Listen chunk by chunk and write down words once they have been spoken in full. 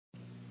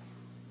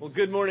Well,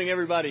 good morning,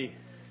 everybody.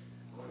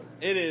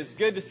 It is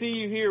good to see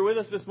you here with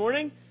us this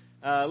morning.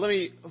 Let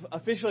me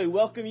officially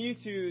welcome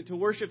you to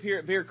worship here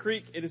at Bear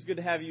Creek. It is good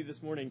to have you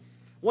this morning.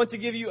 I want to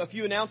give you a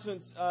few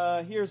announcements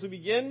here as we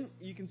begin.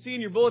 You can see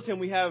in your bulletin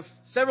we have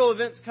several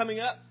events coming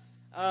up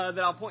that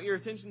I'll point your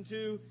attention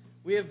to.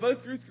 We have both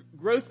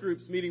growth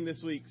groups meeting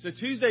this week. So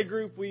Tuesday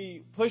group,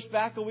 we pushed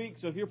back a week.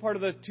 So if you're part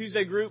of the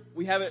Tuesday group,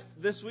 we have it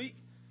this week.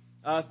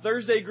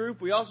 Thursday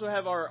group, we also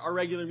have our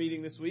regular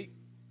meeting this week.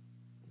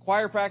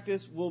 Choir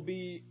practice will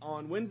be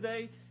on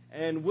Wednesday,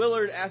 and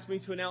Willard asked me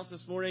to announce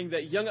this morning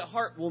that Young at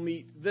Heart will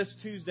meet this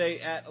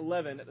Tuesday at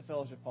 11 at the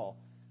Fellowship Hall.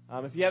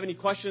 If you have any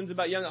questions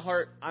about Young at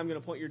Heart, I'm going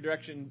to point your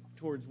direction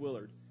towards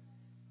Willard.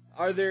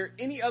 Are there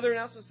any other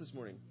announcements this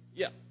morning?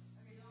 Yeah.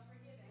 Okay, don't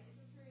forget that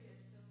Angel Tree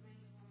is still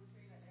mainly on the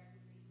tree right there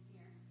this evening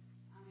here.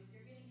 If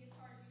you're getting gift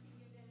cards, you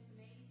can give them to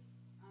me,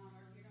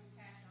 or if you're going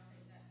cash, I'll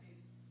take that too.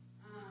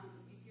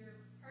 If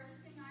you're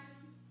purchasing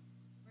items,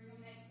 bring them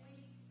next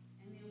week,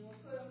 and then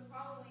we'll put them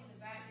probably in the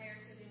back there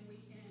so then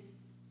we can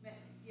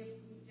give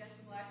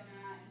Jessica Black and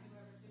I and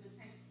whoever's going to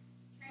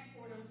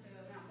transport them to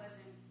Mount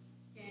Pleasant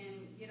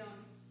can get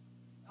them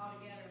all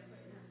together and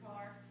put in her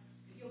car.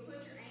 If you'll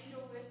put your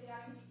angel with the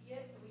items you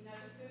get so we know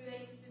who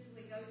they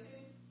specifically go to,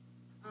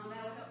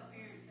 that'll help the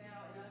parents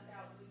out and us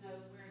out so we know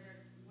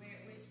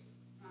which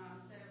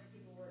set of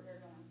people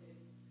they're going to.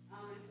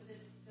 And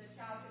for the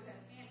child who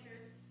has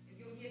cancer, if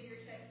you'll give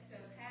your checks to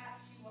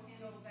Pat, she will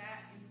handle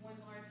that in one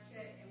large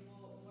check, and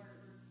we're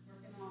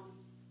working on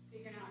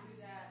figuring out who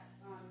that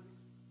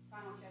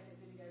final check is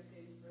going to go to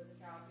for the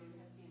child who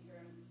has cancer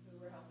and who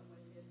we're helping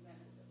with his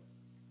medical bills.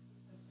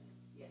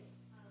 Yes.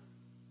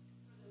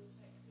 For those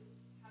checks,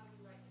 how do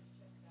we write those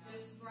checks out?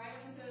 Just write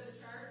them to the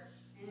church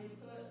and then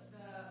put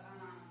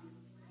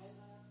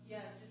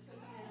just put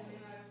them in a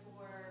memo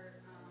for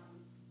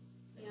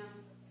him,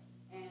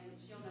 and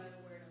she'll know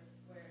where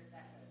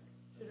that goes.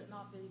 Should it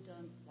not be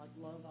done like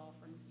love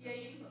offerings? Yeah,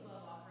 you can put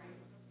love offering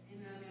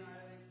in the memo,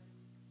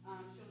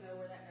 and she'll know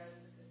where that goes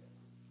specifically.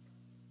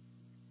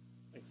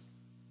 Thanks.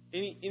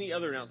 Any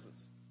other announcements?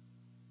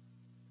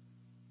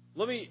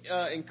 Let me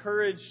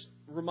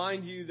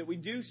remind you that we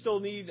do still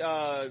need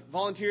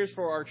volunteers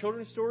for our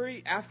children's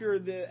story after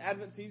the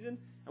Advent season,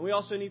 and we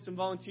also need some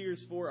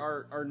volunteers for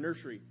our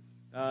nursery.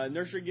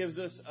 Nursery gives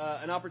us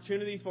an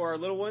opportunity for our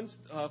little ones,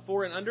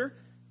 4 and under,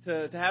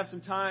 to have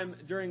some time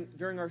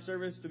during our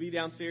service to be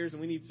downstairs,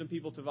 and we need some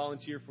people to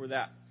volunteer for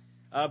that.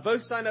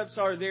 Both sign-ups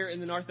are there in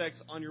the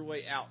narthex on your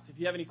way out. If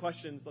you have any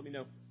questions, let me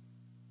know.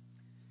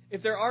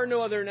 If there are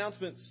no other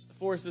announcements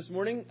for us this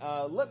morning,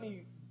 let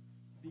me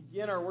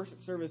begin our worship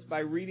service by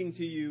reading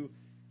to you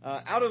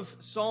out of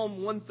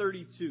Psalm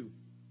 132.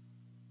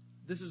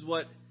 This is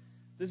what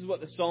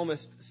the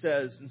psalmist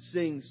says and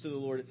sings to the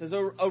Lord. It says,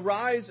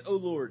 "Arise, O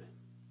Lord,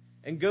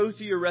 and go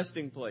to your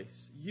resting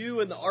place, you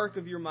and the ark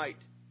of your might.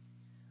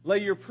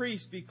 Let your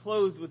priests be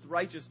clothed with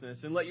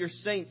righteousness, and let your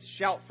saints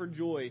shout for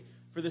joy.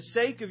 For the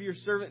sake of your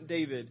servant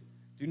David,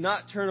 do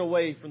not turn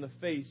away from the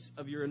face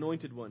of your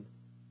anointed one.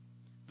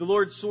 The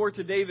Lord swore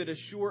to David a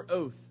sure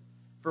oath,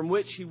 from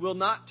which he will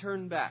not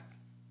turn back.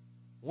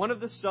 One of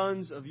the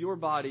sons of your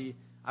body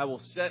I will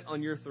set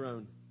on your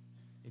throne.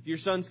 If your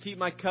sons keep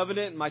my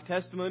covenant and my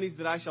testimonies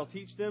that I shall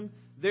teach them,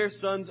 their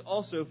sons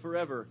also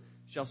forever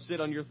shall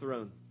sit on your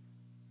throne.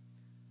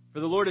 For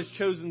the Lord has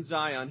chosen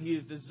Zion. He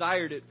has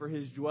desired it for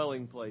his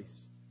dwelling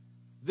place.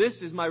 This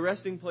is my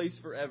resting place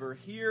forever.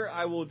 Here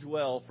I will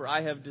dwell, for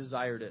I have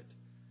desired it.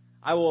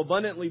 I will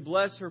abundantly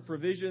bless her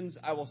provisions.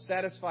 I will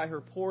satisfy her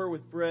poor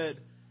with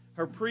bread.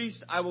 Her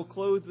priests I will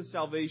clothe with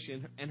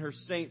salvation, and her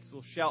saints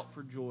will shout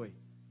for joy.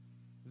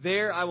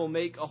 There I will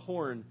make a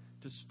horn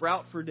to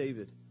sprout for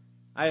David.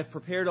 I have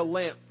prepared a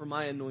lamp for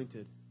my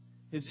anointed.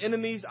 His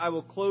enemies I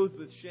will clothe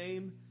with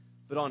shame,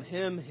 but on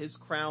him his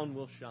crown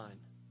will shine."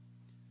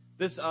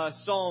 This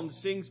psalm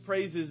sings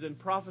praises and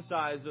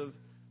prophesies of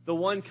the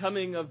one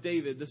coming of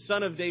David, the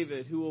son of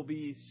David, who will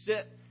be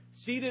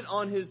seated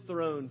on his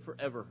throne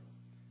forever.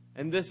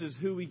 And this is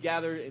who we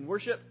gather in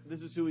worship.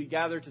 This is who we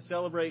gather to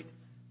celebrate.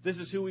 This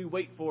is who we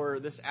wait for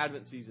this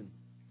Advent season.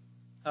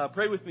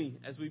 Pray with me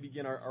as we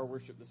begin our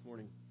worship this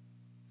morning.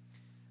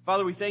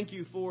 Father, we thank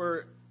you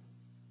for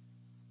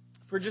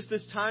just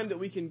this time that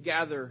we can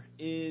gather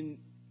in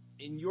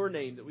your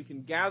name, that we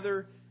can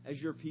gather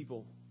as your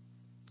people.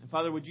 And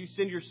Father, would you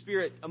send your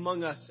Spirit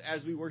among us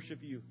as we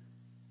worship you?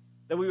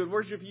 That we would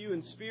worship you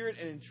in spirit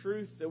and in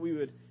truth, that we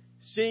would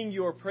sing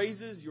your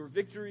praises, your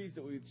victories,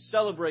 that we would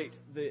celebrate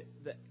the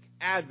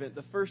Advent,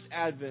 the first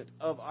Advent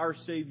of our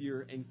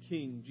Savior and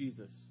King,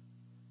 Jesus.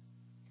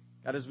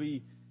 God, as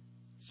we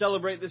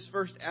celebrate this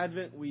first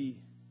Advent, we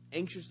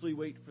anxiously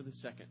wait for the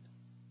second.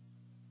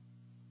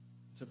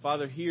 So,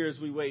 Father, here as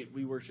we wait,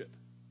 we worship.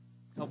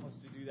 Help us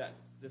to do that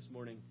this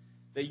morning.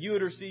 That you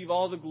would receive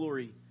all the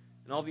glory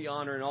and all the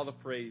honor and all the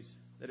praise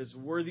that is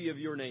worthy of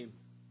your name.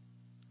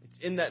 It's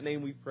in that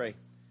name we pray.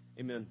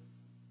 Amen.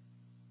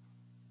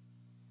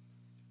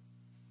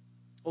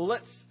 Well,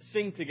 let's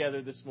sing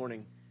together this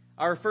morning.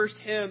 Our first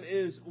hymn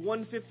is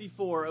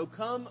 154, O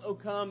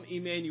come,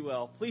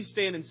 Emmanuel. Please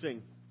stand and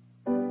sing.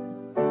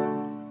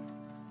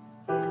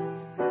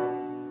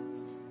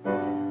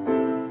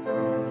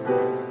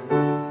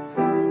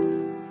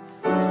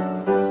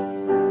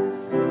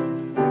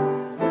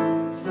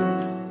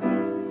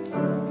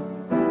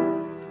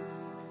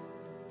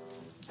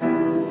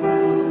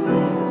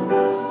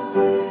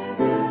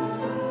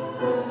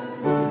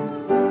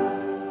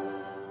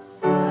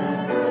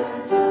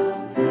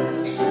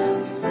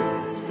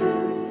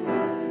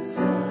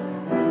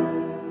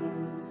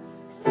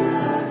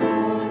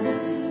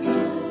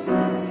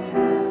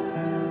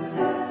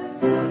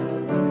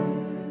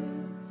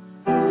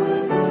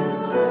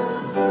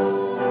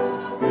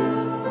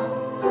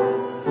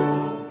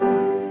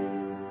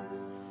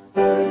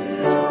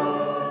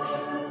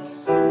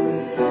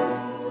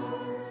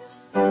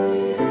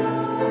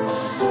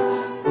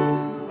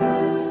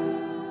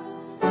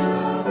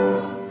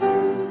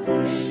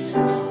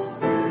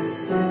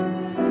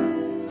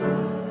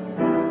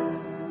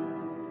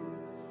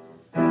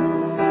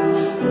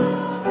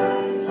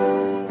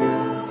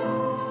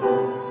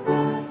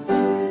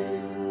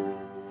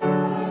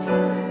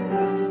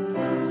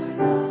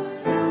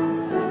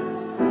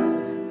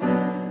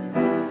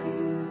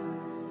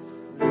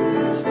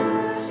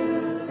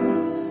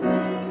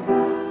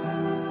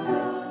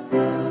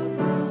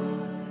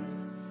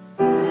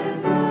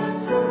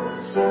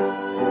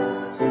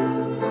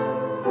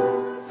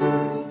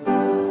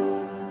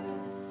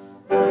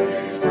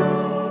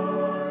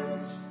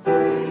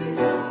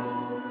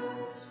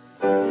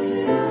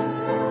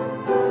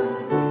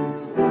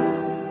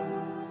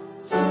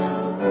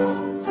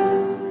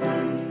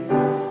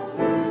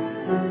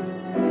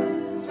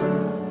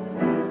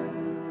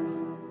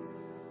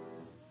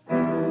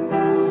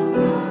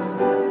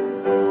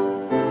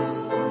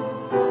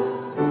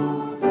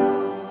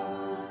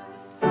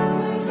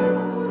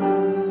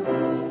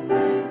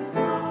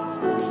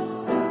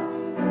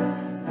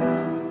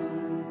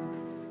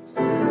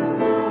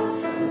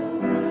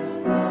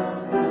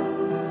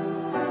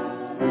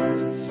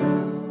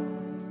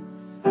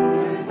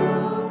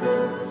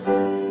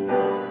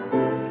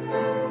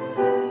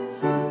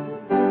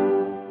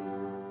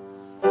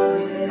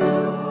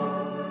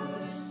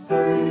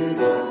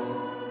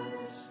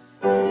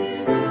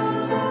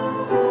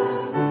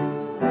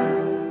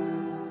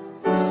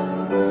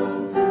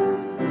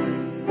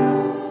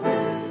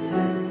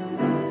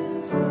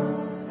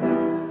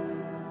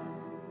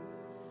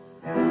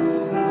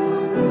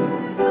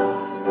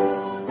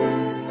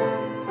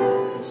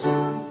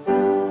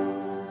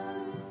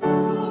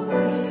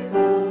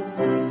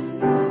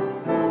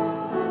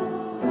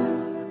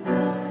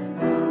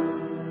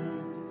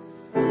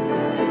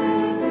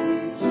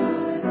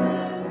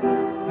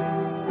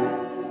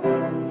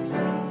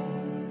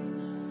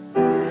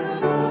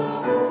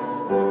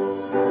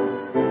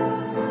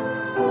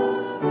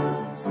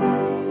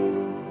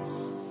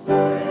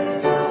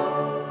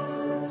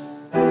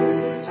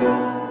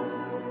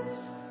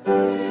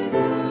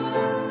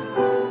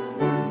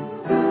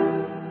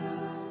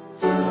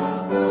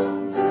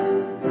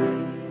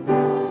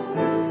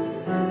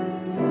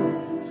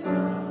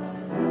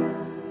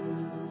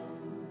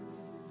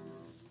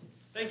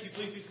 Thank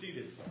you. Please be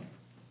seated.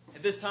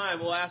 At this time,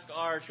 we'll ask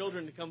our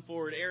children to come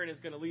forward. Aaron is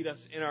going to lead us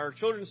in our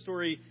children's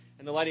story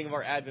and the lighting of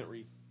our Advent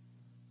wreath.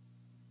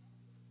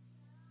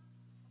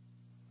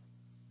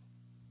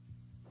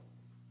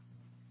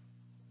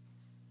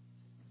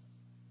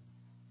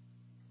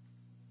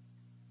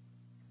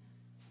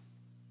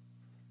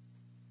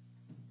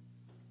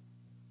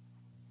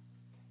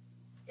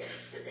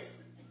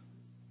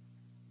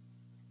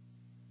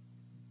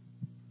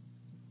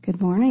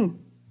 Good morning.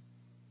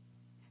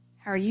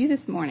 How are you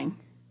this morning?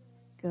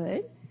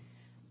 Good.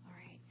 All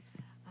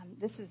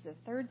right. This is the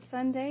third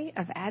Sunday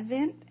of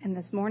Advent, and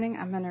this morning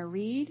I'm going to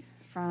read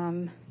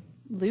from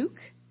Luke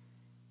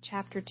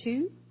chapter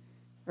 2,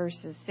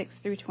 verses 6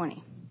 through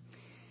 20.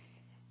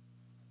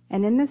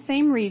 And in the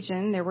same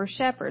region there were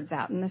shepherds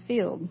out in the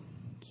field,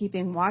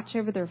 keeping watch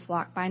over their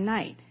flock by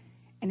night.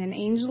 And an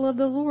angel of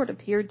the Lord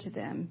appeared to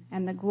them,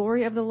 and the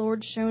glory of the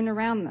Lord shone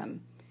around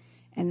them,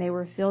 and they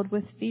were filled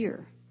with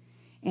fear.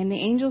 And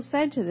the angel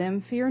said to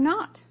them, "Fear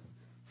not,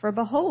 for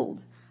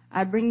behold,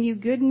 I bring you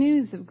good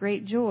news of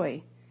great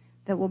joy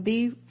that will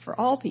be for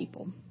all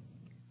people.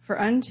 For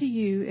unto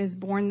you is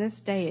born this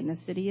day in the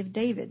city of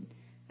David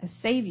a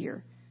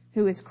Savior,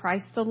 who is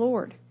Christ the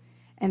Lord.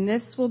 And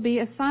this will be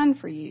a sign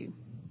for you.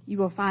 You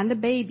will find a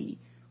baby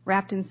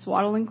wrapped in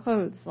swaddling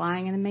clothes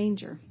lying in a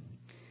manger."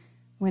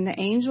 When the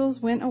angels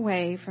went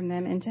away from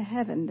them into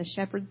heaven, the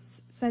shepherds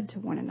said to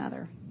one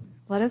another,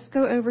 "Let us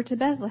go over to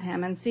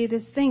Bethlehem and see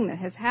this thing that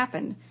has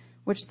happened,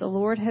 which the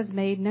Lord has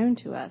made known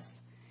to us."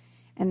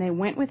 And they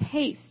went with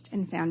haste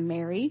and found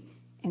Mary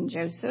and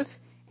Joseph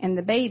and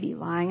the baby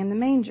lying in the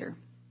manger.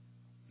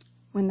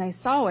 When they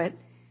saw it,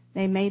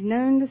 they made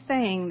known the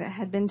saying that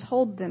had been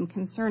told them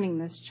concerning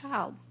this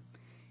child.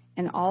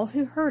 And all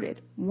who heard it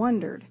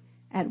wondered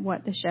at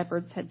what the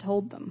shepherds had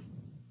told them.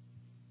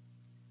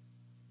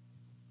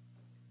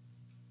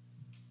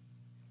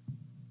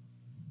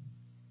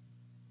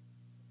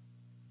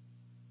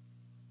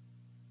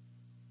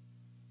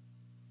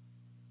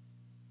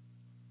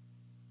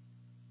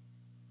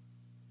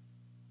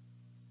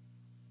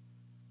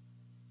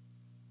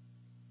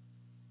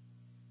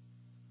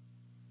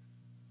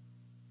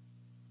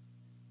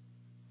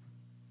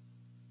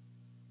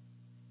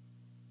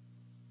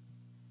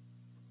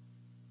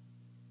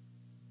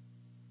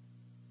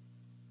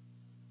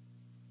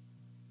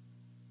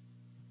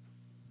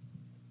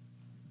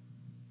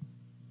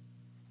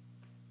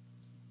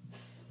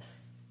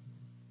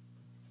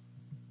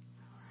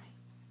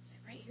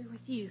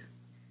 With you.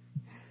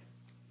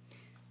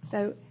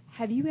 So,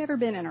 have you ever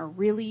been in a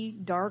really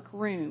dark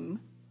room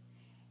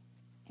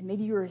and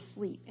maybe you were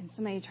asleep and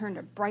somebody turned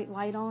a bright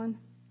light on?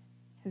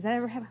 Has that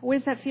ever happened? What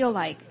does that feel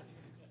like?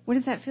 What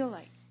does that feel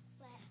like?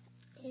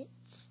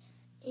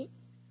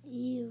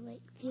 You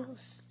like feel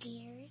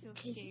scared. Feel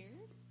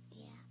scared?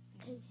 Yeah,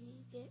 because you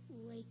get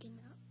waken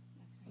up.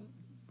 That's right.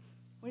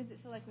 What does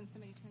it feel like when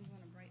somebody turns on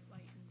a bright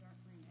light in a dark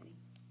room, Eddie?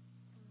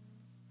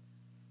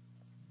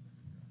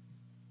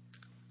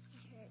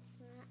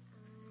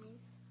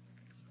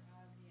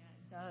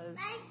 Does.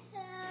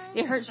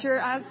 It hurts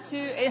your eyes too.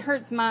 It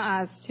hurts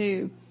my eyes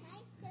too.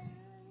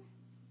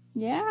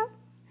 Yeah.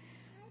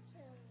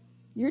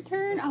 Your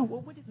turn. Oh, well,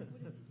 what did it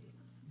do?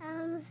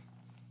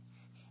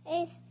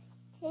 It's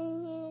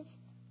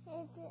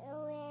turns it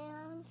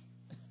around.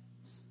 That's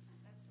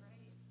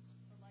right.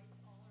 The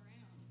light's all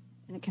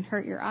around. And it can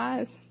hurt your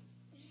eyes.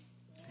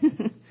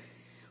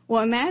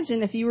 Well,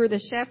 imagine if you were the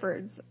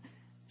shepherds.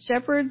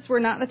 Shepherds were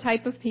not the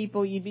type of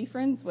people you'd be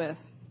friends with.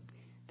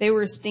 They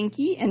were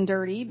stinky and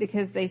dirty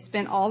because they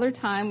spent all their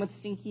time with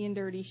stinky and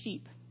dirty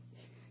sheep.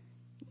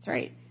 That's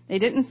right. They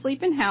didn't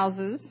sleep in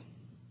houses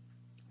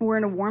or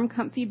in a warm,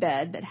 comfy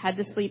bed, but had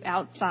to sleep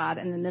outside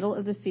in the middle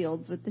of the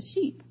fields with the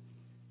sheep.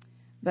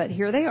 But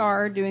here they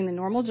are doing the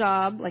normal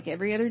job like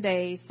every other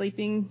day,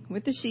 sleeping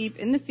with the sheep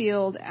in the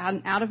field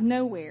out of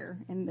nowhere.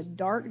 In the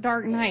dark,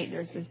 dark night,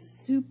 there's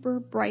this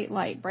super bright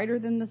light, brighter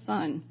than the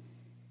sun.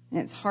 And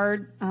it's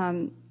hard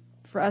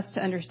for us to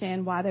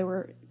understand why they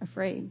were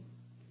afraid.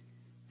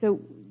 So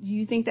do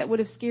you think that would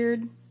have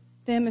scared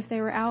them if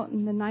they were out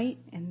in the night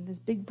and this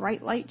big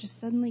bright light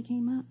just suddenly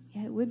came up?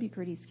 Yeah, it would be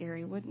pretty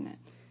scary, wouldn't it?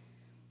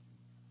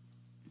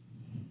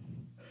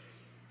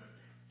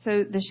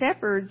 So the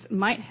shepherds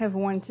might have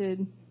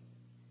wanted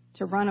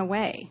to run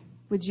away.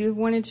 Would you have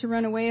wanted to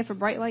run away if a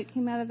bright light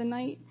came out of the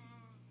night?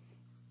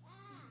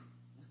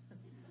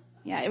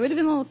 Yeah, it would have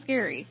been a little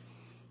scary.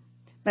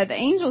 But the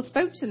angel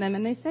spoke to them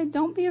and they said,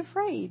 "Don't be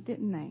afraid,"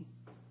 didn't they?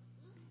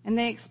 And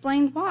they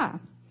explained why.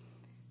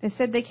 They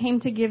said they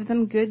came to give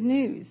them good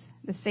news.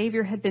 The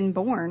Savior had been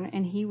born,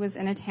 and he was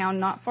in a town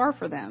not far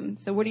from them.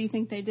 So what do you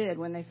think they did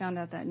when they found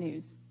out that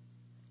news?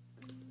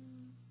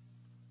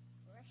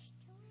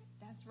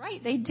 That's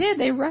right, they did.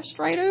 They rushed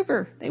right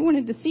over. They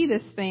wanted to see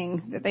this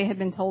thing that they had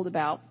been told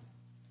about.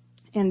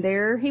 And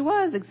there he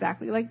was,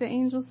 exactly like the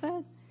angel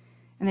said.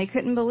 And they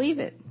couldn't believe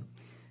it.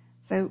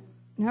 So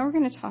now we're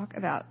going to talk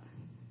about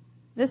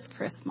this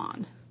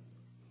chrismon.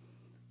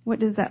 What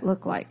does that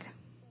look like?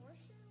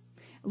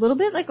 A little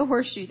bit like a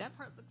horseshoe. That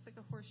part looks like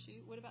a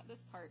horseshoe. What about this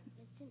part?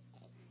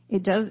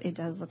 It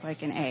does look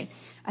like an A.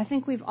 I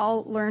think we've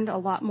all learned a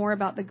lot more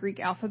about the Greek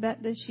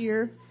alphabet this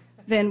year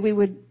than we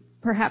would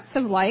perhaps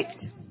have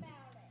liked.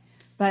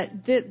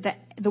 But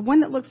the one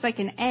that looks like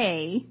an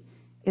A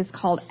is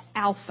called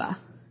alpha.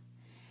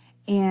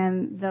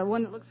 And the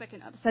one that looks like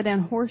an upside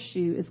down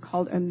horseshoe is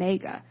called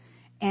omega.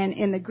 And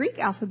in the Greek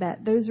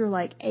alphabet, those are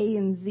like A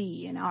and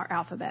Z in our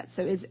alphabet.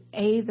 So is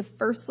A the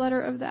first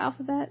letter of the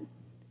alphabet?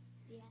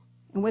 Yeah.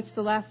 And what's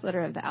the last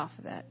letter of the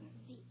alphabet?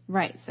 Z.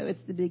 Right, so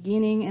it's the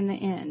beginning and the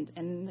end.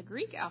 And in the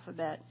Greek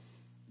alphabet,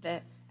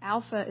 the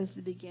alpha is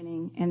the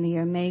beginning and the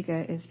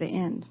omega is the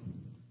end.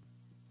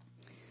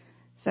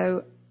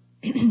 So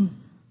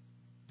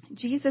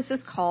Jesus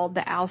is called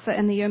the Alpha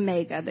and the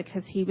Omega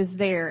because he was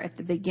there at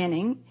the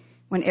beginning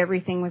when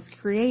everything was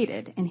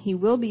created, and he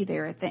will be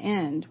there at the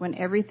end when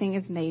everything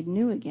is made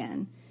new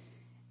again.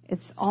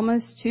 It's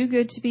almost too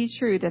good to be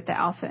true that the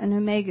Alpha and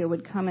Omega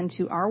would come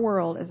into our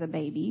world as a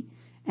baby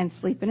and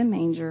sleep in a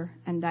manger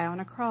and die on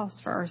a cross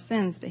for our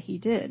sins, but he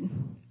did.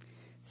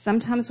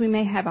 Sometimes we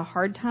may have a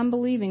hard time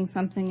believing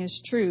something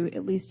is true,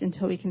 at least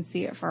until we can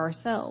see it for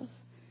ourselves.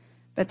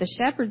 But the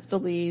shepherds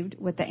believed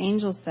what the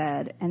angel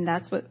said, and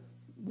that's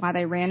why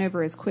they ran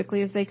over as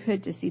quickly as they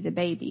could to see the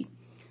baby.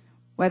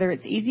 Whether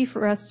it's easy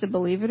for us to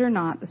believe it or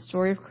not, the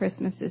story of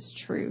Christmas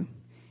is true.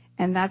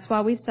 And that's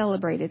why we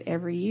celebrate it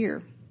every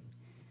year.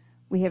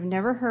 We have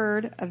never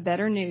heard of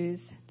better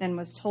news than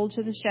was told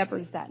to the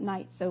shepherds that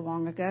night so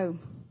long ago.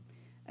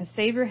 A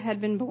Savior had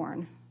been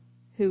born,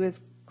 who is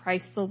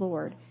Christ the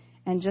Lord.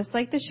 And just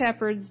like the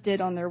shepherds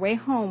did on their way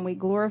home, we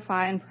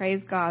glorify and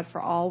praise God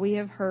for all we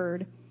have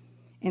heard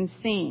and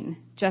seen,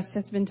 just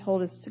as been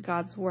told us to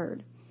God's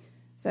Word.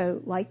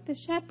 So, like the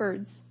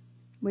shepherds,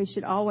 we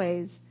should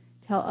always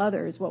tell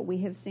others what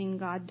we have seen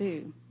God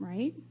do,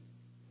 right?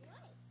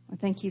 Well,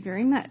 thank you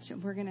very much.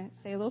 And we're going to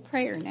say a little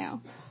prayer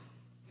now.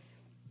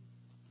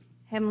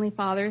 Heavenly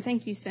Father,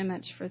 thank you so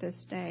much for this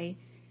day.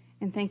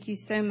 And thank you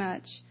so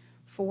much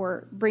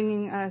for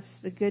bringing us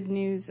the good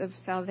news of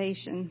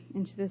salvation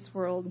into this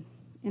world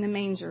in a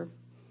manger.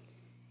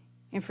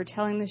 And for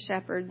telling the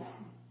shepherds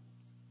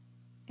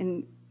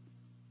and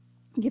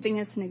giving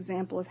us an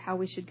example of how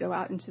we should go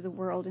out into the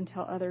world and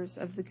tell others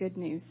of the good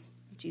news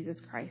of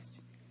Jesus Christ.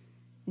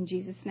 In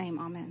Jesus' name,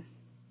 amen.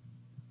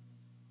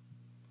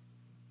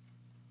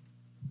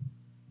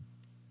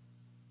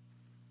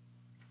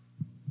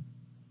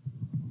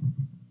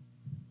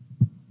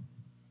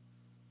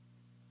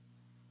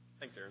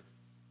 Thanks, Aaron.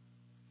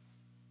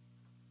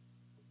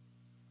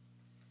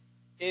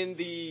 In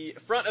the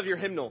front of your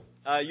hymnal,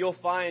 you'll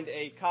find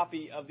a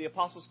copy of the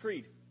Apostles'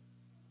 Creed.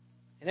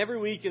 And every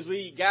week as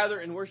we gather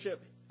and worship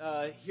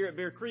here at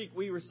Bear Creek,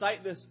 we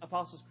recite this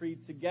Apostles' Creed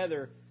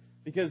together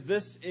because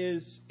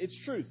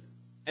it's truth.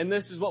 And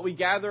this is what we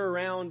gather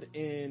around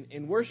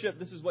in worship.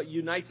 This is what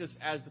unites us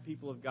as the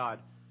people of God.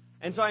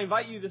 And so I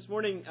invite you this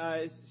morning,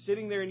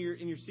 sitting there in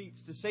your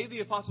seats, to say the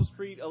Apostles'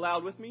 Creed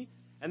aloud with me.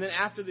 And then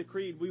after the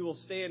creed, we will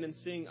stand and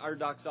sing our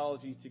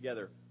doxology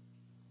together.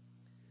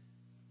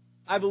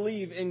 I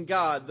believe in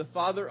God, the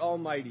Father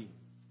Almighty,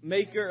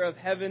 maker of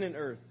heaven and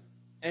earth,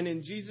 and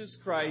in Jesus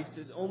Christ,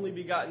 his only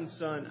begotten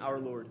Son, our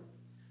Lord,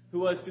 who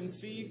was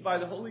conceived by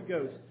the Holy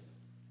Ghost,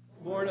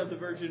 born of the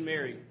Virgin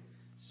Mary,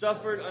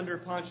 suffered under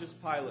Pontius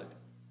Pilate,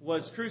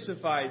 was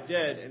crucified,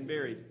 dead, and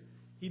buried.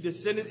 He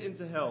descended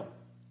into hell.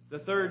 The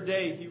third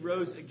day he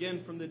rose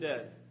again from the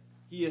dead.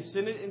 He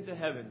ascended into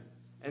heaven,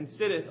 and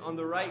sitteth on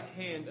the right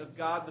hand of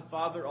God the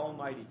Father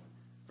Almighty.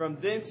 From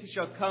thence he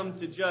shall come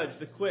to judge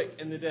the quick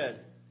and the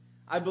dead.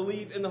 I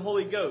believe in the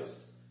Holy Ghost,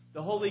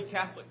 the Holy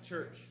Catholic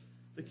Church,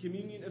 the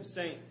communion of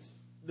saints,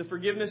 the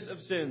forgiveness of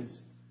sins,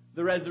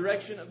 the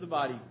resurrection of the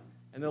body,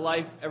 and the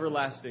life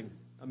everlasting.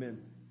 Amen.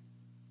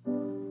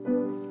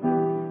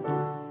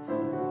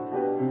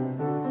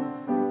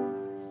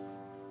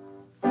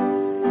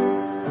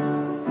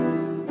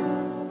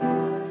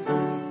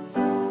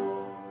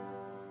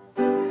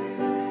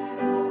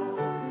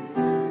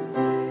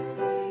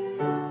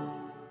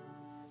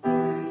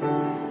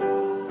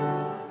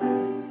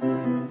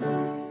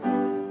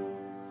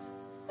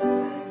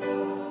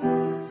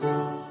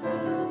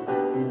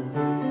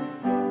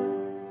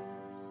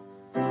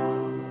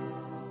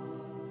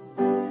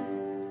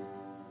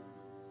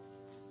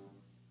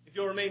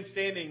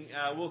 Standing,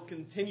 we'll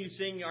continue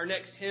singing. Our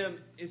next hymn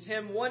is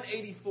hymn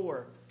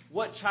 184.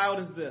 What child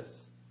is this?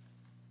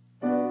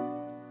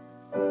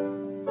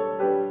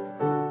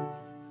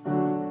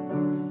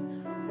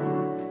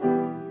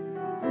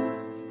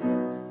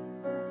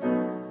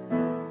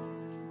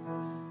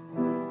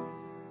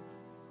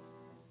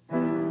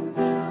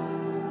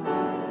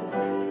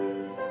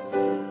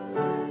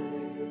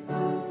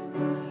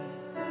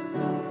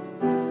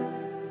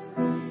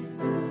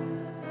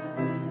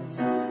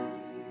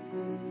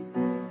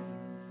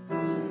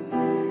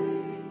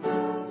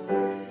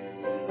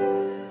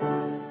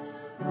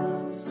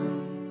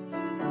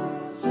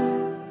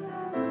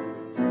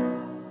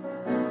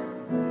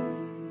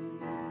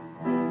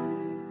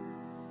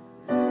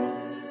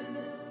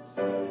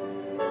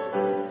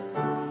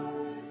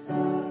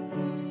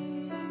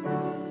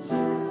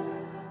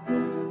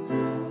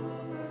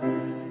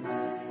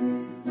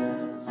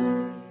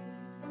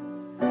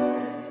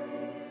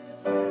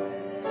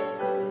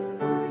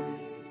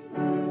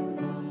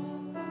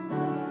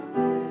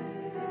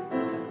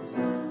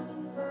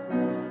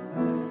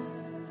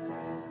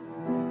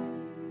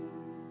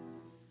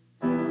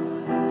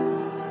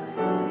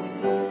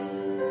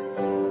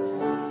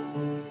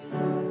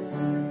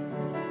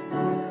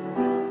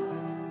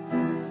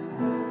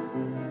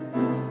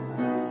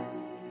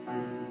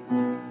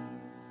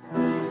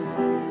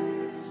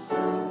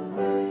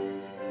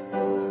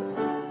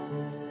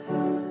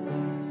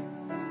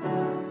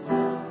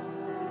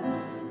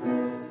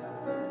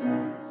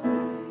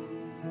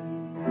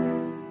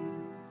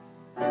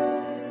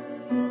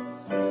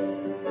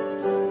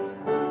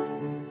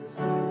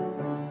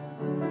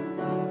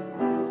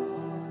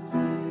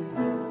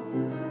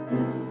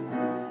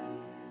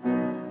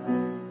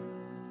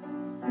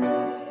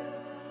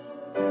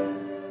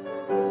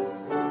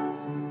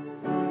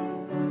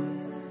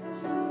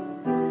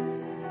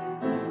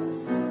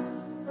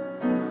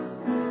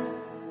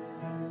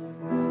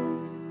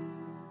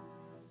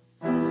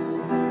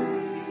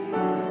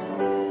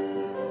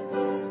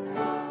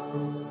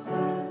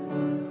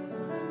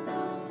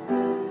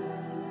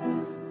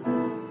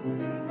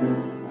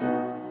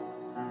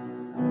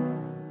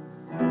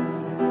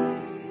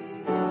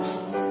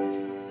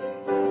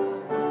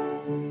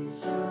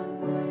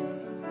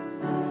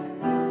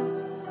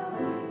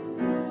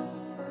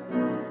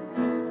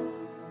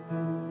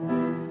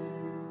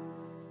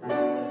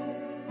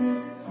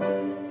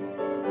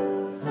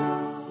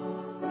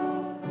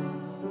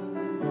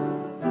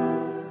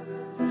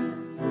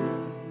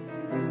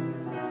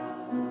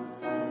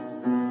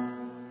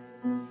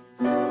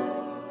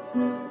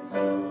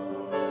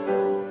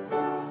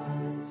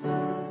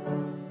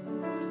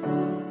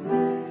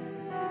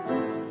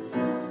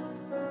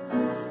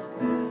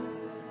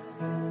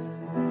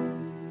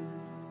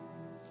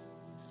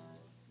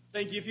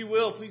 Thank you. If you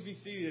will, please be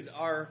seated.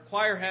 Our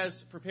choir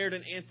has prepared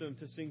an anthem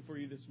to sing for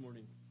you this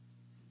morning.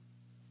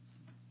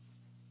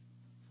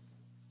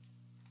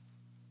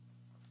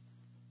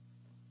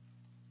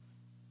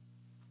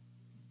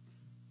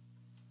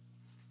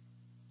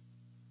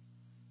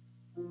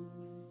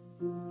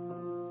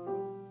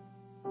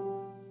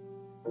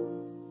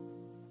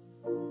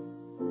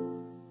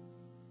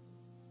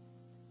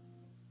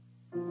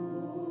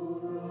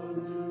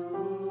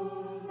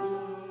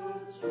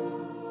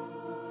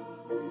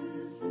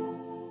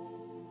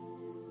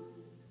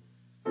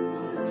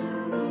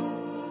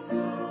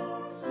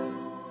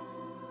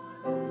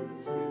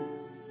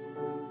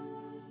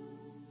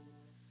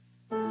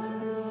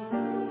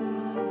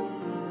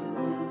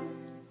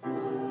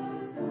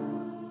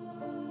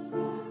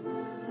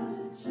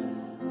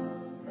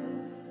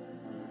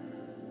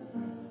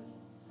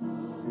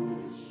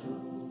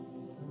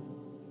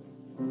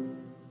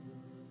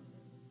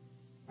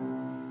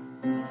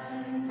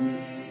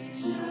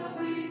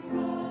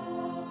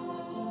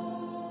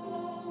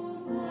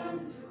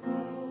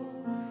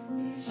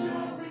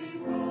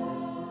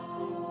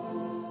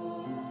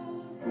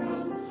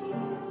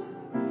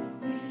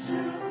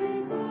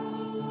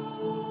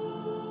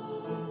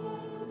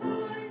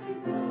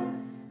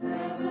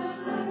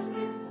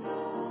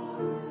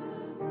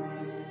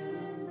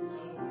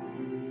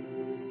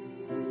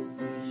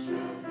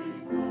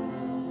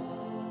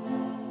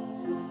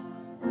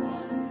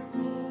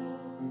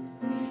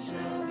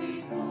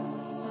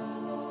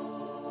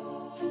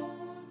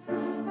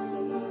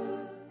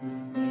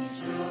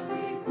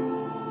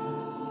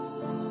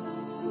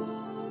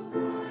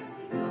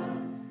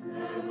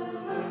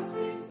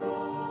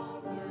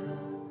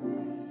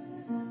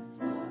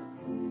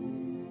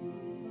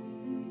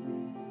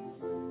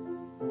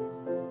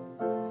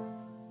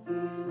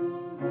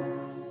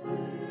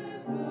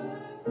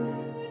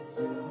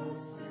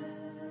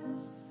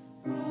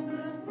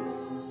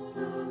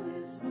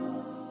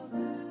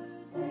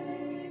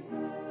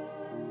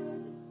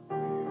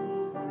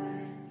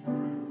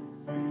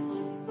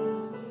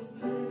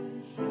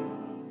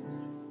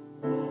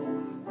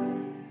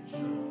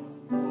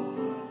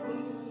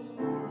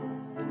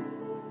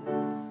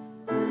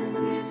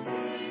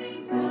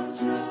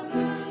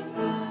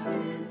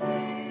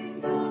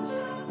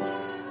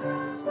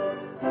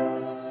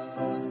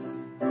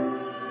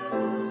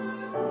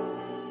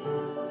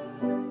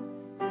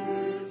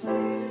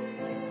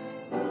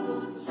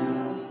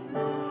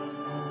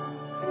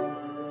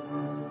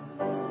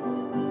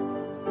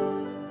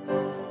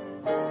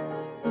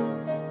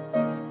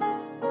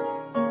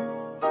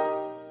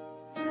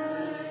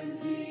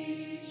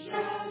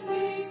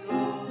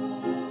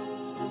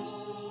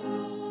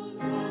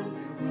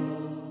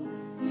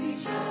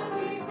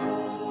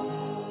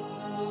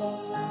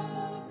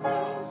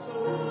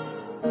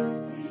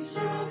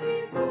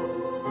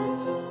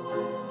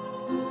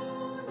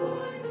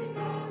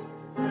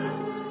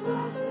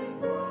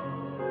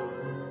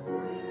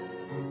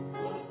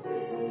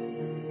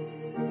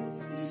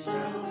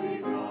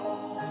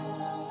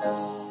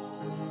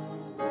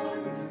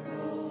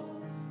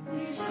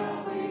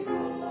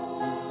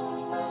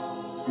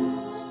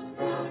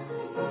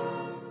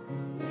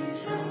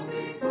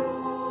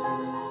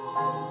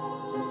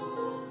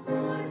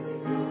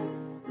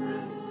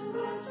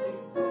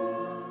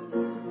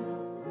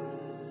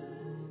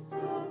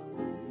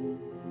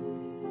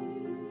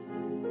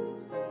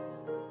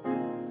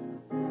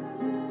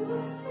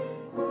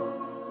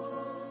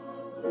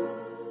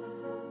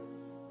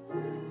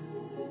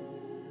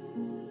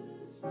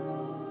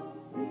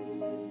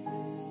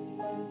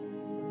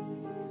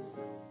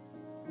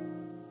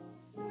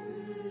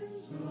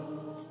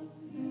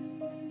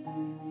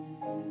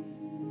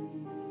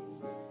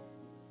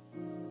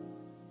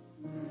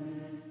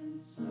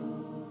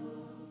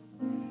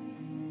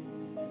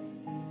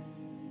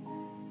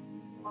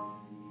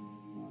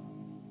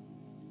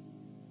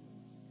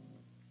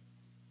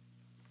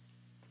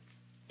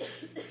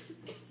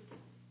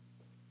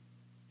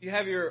 If you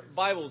have your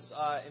Bibles,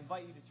 I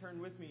invite you to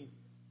turn with me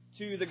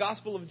to the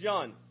Gospel of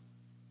John.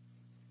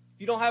 If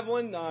you don't have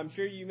one, I'm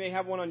sure you may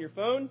have one on your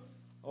phone,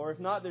 or if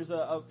not, there's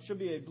should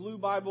be a blue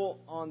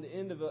Bible on the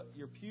end of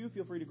your pew.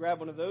 Feel free to grab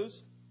one of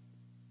those.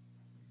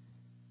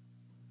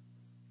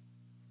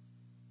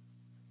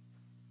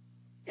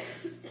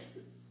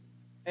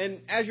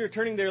 And as you're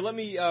turning there, let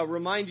me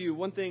remind you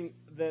one thing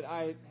that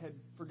I had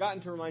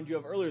forgotten to remind you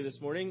of earlier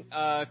this morning.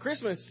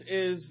 Christmas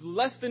is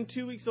less than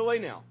 2 weeks away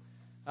now.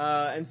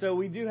 And so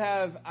we do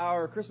have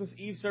our Christmas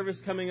Eve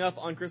service coming up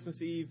on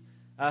Christmas Eve.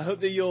 I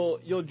hope that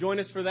you'll join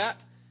us for that.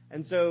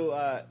 And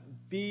so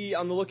be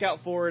on the lookout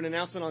for an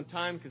announcement on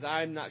time, because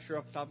I'm not sure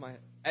off the top of my head.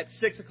 At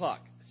 6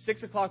 o'clock.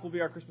 6 o'clock will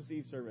be our Christmas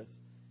Eve service.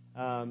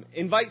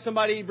 Invite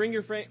somebody, bring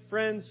your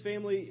friends,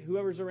 family,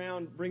 whoever's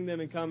around, bring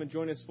them and come and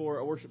join us for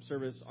a worship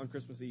service on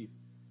Christmas Eve.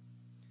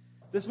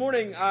 This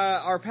morning,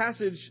 our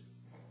passage,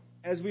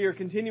 as we are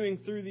continuing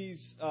through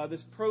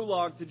this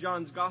prologue to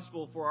John's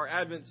Gospel for our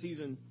Advent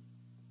season,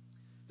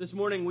 this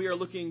morning we are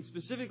looking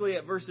specifically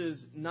at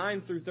verses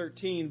 9 through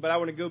 13, but I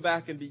want to go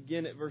back and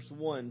begin at verse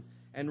 1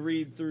 and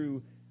read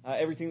through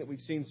everything that we've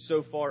seen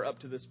so far up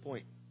to this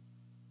point.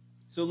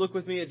 So look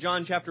with me at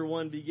John chapter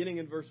 1, beginning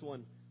in verse 1.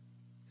 It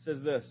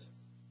says this: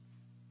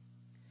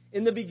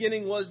 "In the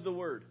beginning was the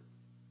Word,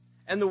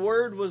 and the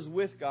Word was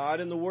with God,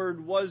 and the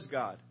Word was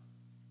God.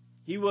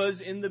 He was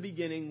in the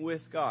beginning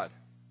with God.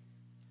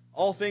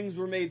 All things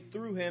were made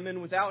through Him,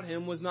 and without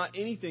Him was not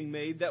anything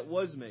made that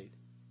was made.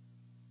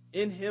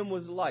 In Him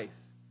was life,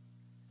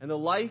 and the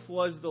life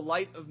was the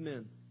light of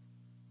men.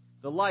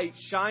 The light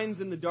shines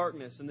in the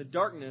darkness, and the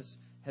darkness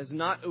has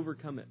not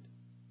overcome it.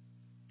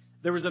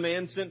 There was a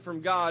man sent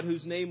from God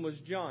whose name was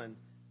John.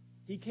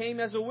 He came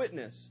as a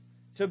witness,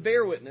 to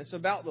bear witness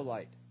about the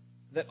light,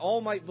 that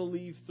all might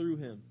believe through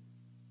him.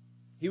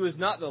 He was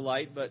not the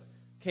light, but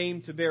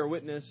came to bear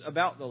witness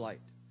about the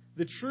light.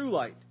 The true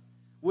light,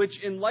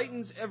 which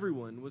enlightens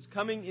everyone, was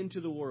coming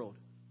into the world.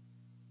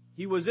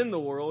 He was in the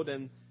world,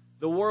 and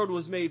the world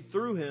was made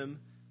through him,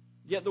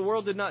 yet the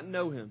world did not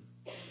know him.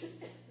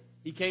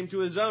 He came to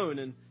his own,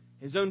 and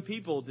his own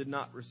people did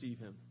not receive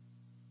him.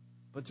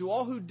 But to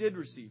all who did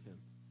receive him,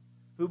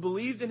 who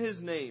believed in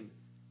his name,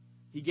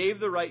 he gave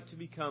the right to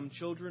become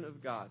children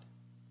of God,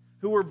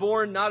 who were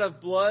born not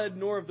of blood,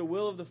 nor of the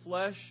will of the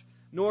flesh,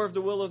 nor of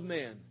the will of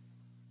man,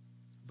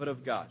 but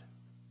of God.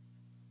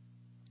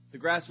 The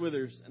grass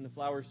withers and the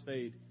flowers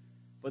fade,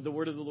 but the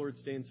word of the Lord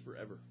stands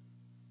forever."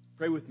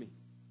 Pray with me.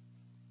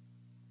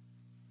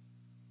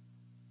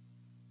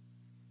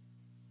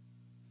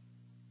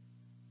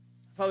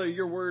 Father,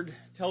 your word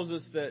tells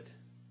us that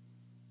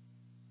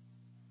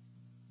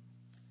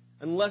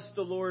unless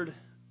the Lord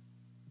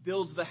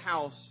builds the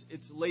house,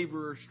 its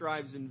laborer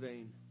strives in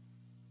vain.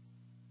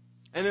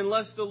 And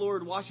unless the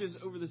Lord watches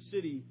over the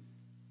city,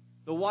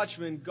 the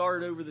watchmen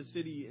guard over the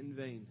city in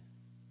vain.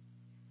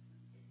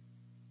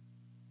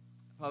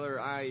 Father,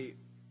 I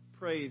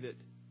pray that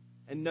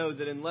and know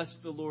that unless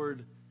the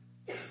Lord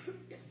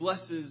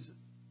blesses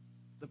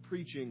the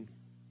preaching,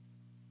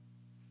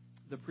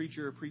 the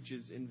preacher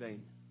preaches in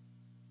vain.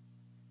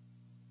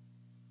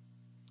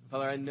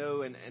 Father, I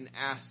know and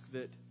ask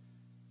that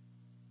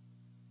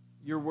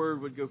your word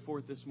would go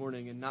forth this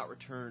morning and not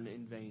return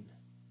in vain.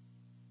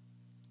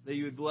 That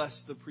you would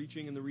bless the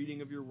preaching and the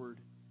reading of your word.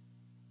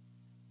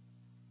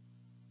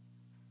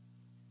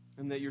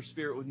 And that your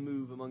Spirit would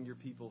move among your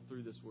people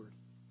through this word.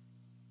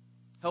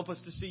 Help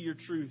us to see your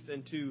truth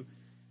and to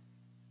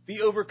be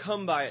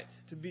overcome by it,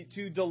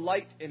 to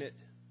delight in it,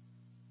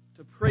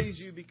 to praise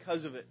you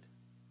because of it.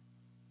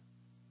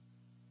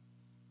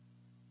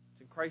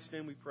 It's in Christ's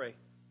name we pray.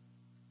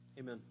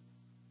 Amen.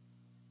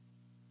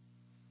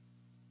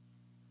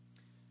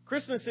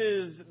 Christmas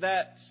is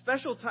that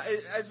special time,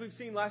 as we've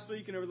seen last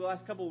week and over the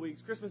last couple of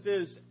weeks, Christmas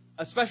is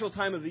a special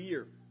time of the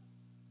year.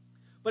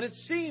 But it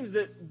seems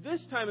that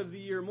this time of the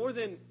year, more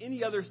than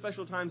any other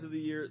special times of the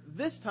year,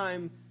 this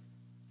time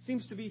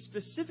seems to be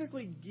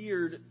specifically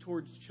geared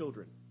towards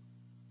children.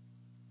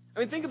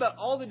 I mean, think about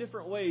all the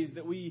different ways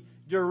that we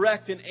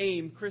direct and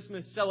aim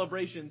Christmas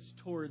celebrations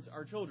towards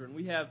our children.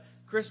 We have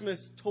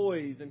Christmas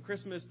toys and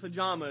Christmas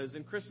pajamas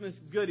and Christmas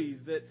goodies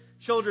that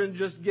children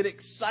just get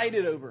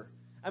excited over.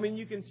 I mean,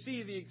 you can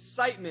see the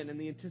excitement and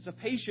the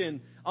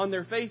anticipation on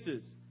their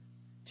faces.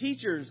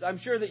 Teachers, I'm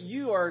sure that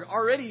you are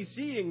already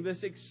seeing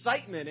this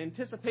excitement,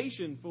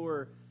 anticipation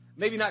for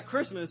maybe not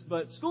Christmas,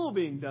 but school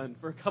being done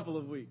for a couple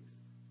of weeks.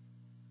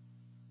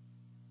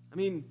 I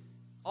mean,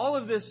 all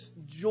of this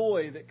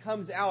joy that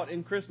comes out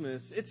in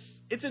Christmas,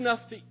 it's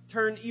enough to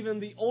turn even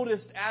the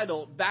oldest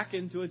adult back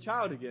into a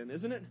child again,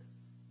 isn't it?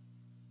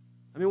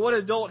 I mean, what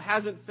adult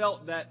hasn't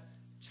felt that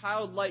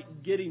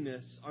childlike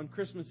giddiness on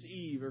Christmas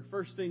Eve or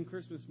first thing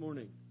Christmas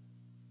morning?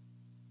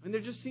 I mean,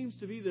 there just seems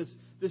to be this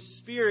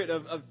spirit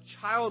of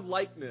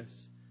childlikeness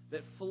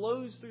that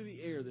flows through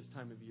the air this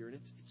time of year, and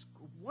it's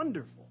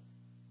wonderful.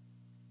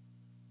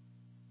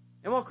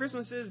 And while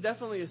Christmas is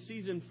definitely a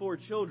season for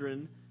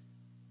children,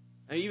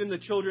 and even the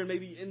children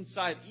maybe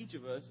inside each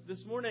of us,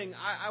 this morning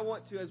I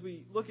want to, as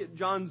we look at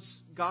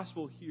John's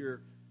gospel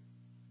here,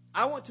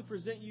 I want to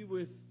present you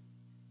with,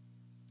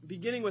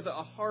 beginning with a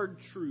hard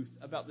truth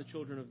about the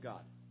children of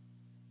God.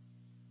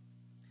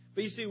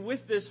 But you see,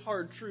 with this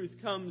hard truth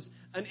comes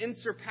an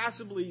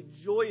insurpassably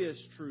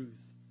joyous truth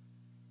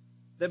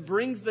that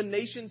brings the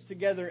nations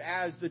together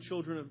as the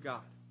children of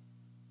God.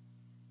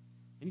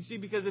 And you see,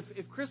 because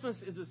if Christmas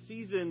is a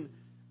season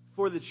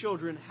for the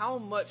children, how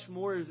much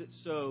more is it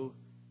so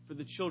for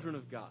the children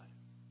of God?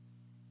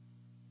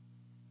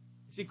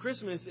 You see,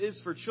 Christmas is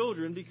for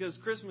children because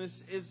Christmas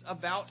is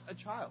about a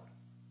child.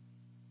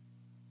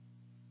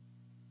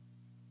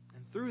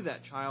 And through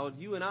that child,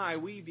 you and I,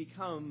 we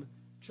become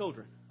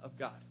children of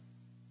God.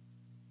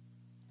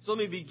 So let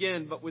me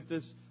begin but with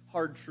this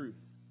hard truth.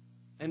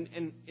 And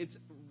it's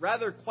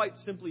rather quite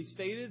simply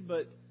stated,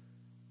 but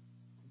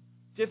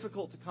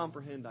difficult to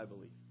comprehend, I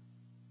believe.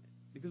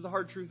 Because the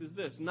hard truth is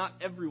this: not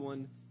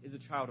everyone is a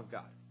child of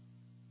God.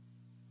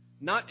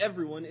 Not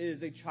everyone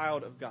is a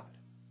child of God.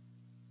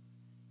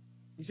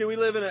 You see, we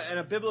live in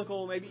a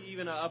biblical, maybe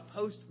even a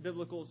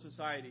post-biblical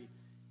society.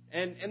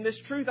 And this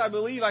truth, I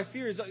believe, I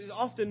fear, is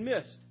often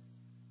missed.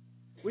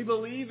 We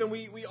believe and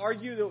we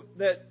argue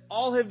that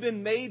all have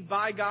been made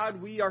by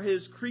God. We are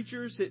His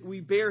creatures.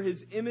 We bear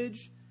His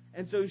image.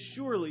 And so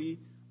surely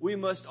we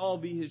must all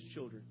be His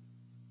children.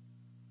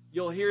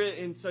 You'll hear it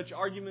in such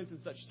arguments and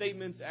such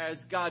statements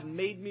as, God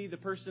made me the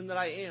person that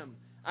I am.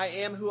 I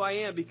am who I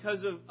am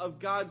because of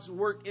God's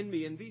work in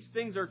me. And these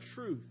things are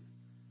truth.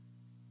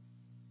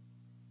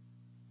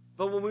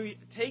 But when we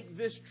take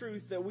this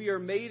truth that we are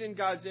made in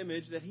God's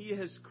image, that He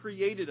has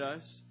created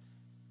us,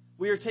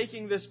 we are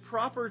taking this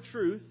proper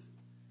truth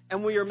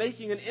and we are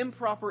making an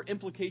improper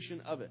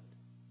implication of it.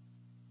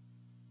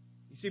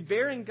 You see,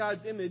 bearing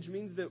God's image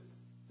means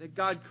that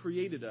God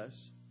created us.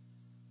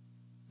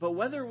 But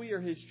whether we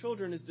are His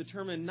children is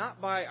determined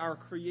not by our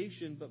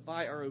creation, but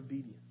by our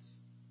obedience.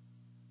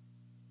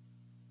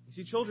 You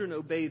see, children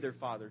obey their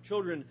father.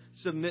 Children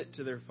submit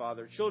to their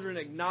father. Children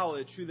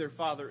acknowledge who their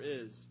father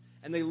is.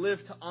 And they live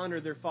to honor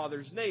their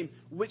father's name,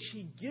 which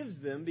He gives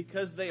them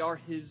because they are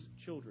His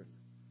children.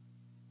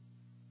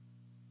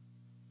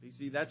 You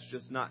see, that's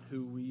just not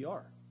who we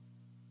are.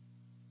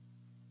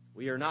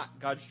 We are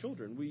not God's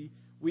children.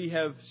 We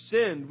have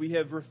sinned. We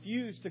have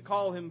refused to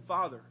call Him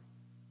Father.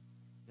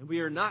 And we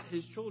are not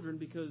His children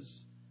because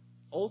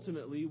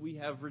ultimately we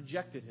have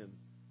rejected Him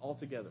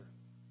altogether.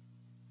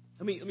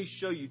 Let me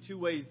show you two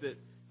ways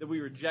that we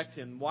reject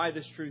Him, why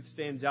this truth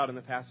stands out in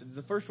the passage.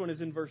 The first one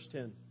is in verse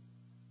 10.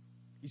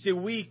 You see,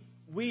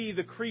 we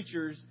the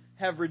creatures,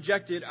 have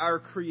rejected our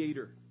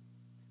Creator.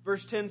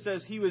 Verse 10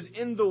 says, He was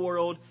in the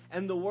world,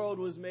 and the world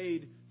was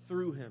made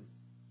through Him.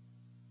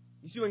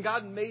 You see, when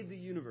God made the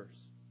universe,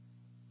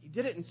 He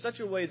did it in such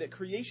a way that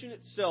creation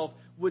itself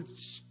would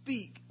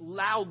speak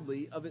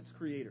loudly of its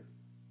Creator.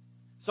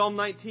 Psalm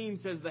 19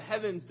 says, the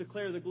heavens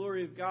declare the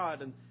glory of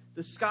God, and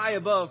the sky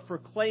above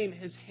proclaim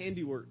His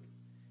handiwork.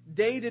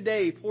 Day to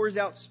day pours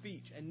out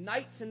speech, and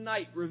night to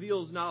night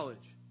reveals knowledge.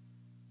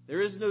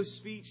 There is no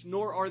speech,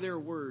 nor are there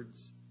words,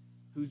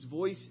 whose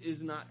voice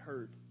is not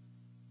heard.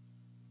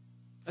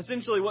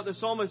 Essentially, what the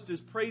psalmist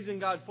is praising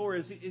God for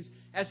is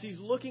as he's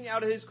looking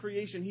out at His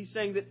creation, he's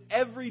saying that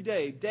every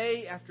day,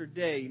 day after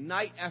day,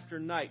 night after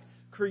night,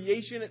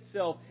 creation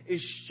itself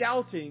is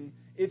shouting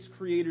its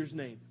Creator's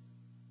name.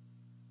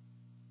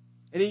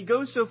 And he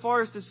goes so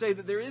far as to say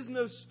that there is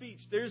no speech.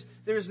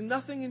 There's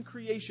nothing in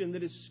creation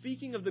that is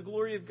speaking of the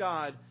glory of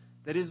God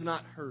that is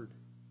not heard.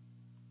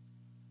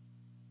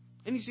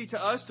 And you see,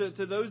 to us,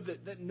 to those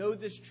that know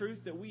this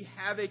truth, that we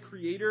have a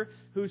Creator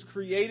who's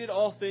created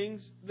all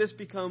things, this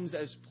becomes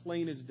as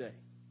plain as day.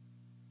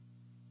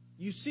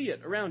 You see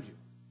it around you.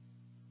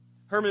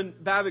 Herman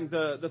Bavinck,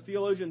 the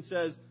theologian,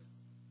 says,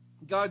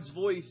 God's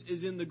voice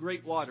is in the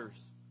great waters.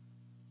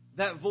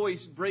 That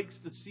voice breaks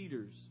the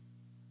cedars.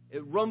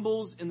 It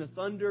rumbles in the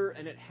thunder,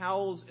 and it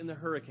howls in the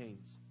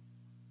hurricanes.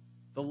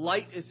 The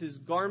light is His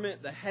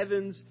garment, the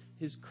heavens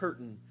His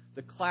curtain,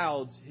 the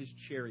clouds His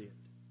chariot.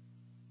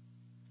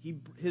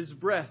 His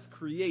breath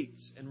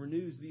creates and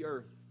renews the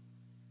earth.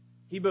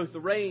 He both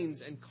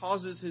reigns and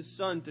causes His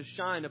sun to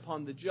shine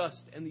upon the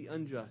just and the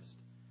unjust.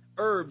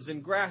 Herbs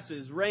and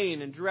grasses,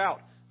 rain and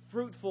drought,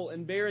 fruitful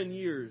and barren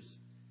years.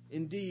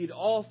 Indeed,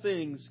 all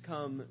things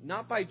come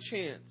not by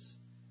chance,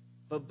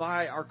 but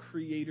by our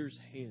Creator's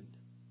hand.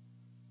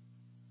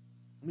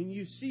 I mean,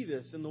 you see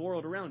this in the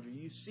world around you.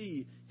 You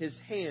see His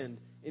hand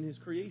in His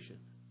creation.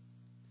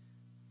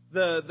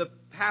 The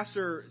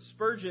pastor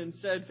Spurgeon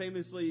said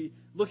famously,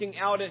 looking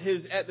out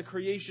at the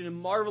creation and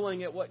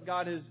marveling at what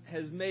God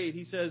has made,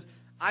 he says,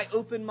 I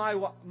open my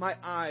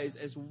eyes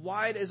as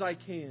wide as I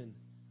can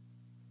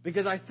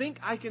because I think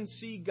I can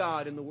see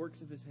God in the works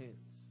of His hands.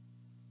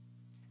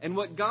 And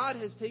what God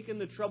has taken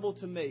the trouble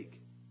to make,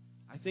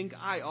 I think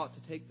I ought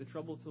to take the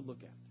trouble to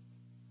look at.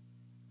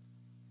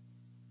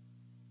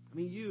 I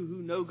mean, you who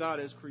know God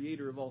as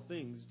Creator of all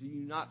things, do you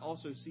not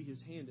also see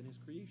His hand in His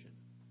creation?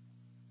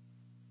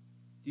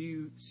 Do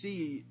you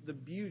see the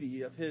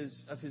beauty of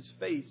His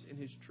face in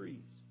His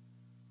trees?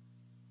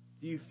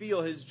 Do you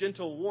feel His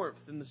gentle warmth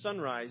in the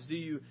sunrise? Do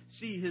you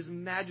see His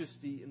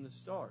majesty in the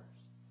stars?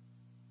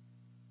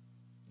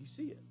 You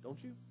see it,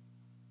 don't you?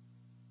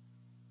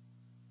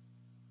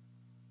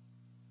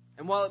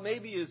 And while it may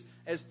be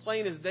as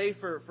plain as day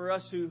for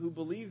us who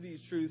believe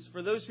these truths,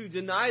 for those who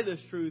deny this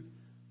truth,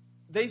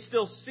 they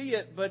still see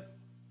it, but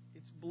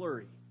it's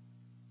blurry.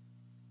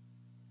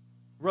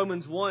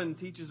 Romans 1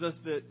 teaches us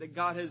that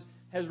God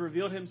has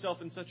revealed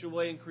Himself in such a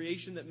way in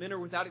creation that men are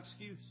without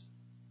excuse.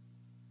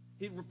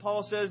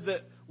 Paul says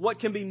that what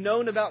can be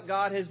known about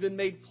God has been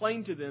made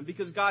plain to them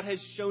because God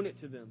has shown it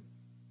to them.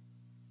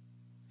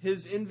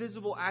 His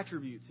invisible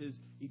attributes, His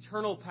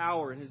eternal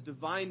power, and His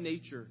divine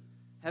nature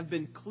have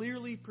been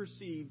clearly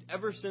perceived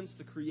ever since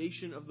the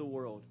creation of the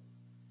world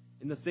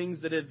in the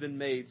things that have been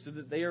made, so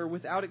that they are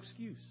without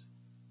excuse.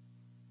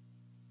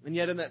 And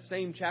yet in that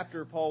same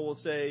chapter, Paul will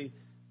say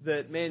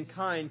that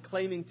mankind,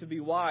 claiming to be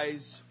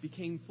wise,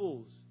 became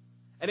fools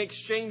and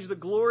exchanged the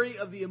glory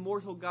of the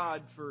immortal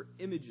God for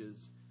images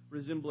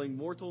resembling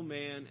mortal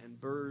man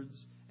and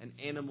birds and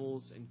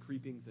animals and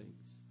creeping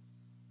things.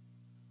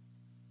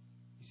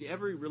 You see,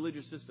 every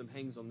religious system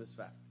hangs on this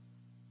fact.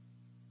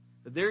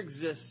 that there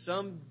exists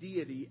some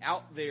deity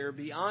out there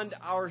beyond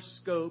our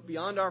scope,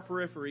 beyond our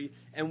periphery,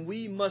 and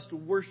we must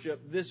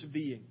worship this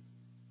being.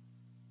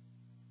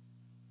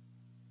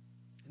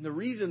 And the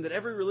reason that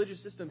every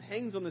religious system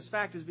hangs on this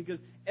fact is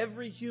because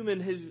every human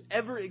has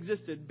ever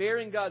existed,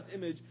 bearing God's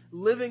image,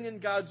 living in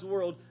God's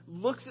world,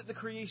 looks at the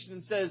creation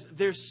and says,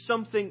 there's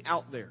something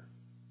out there.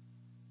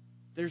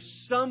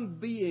 There's some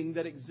being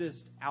that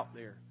exists out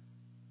there.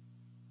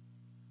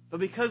 But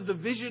because the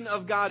vision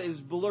of God is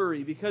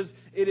blurry, because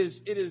it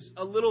is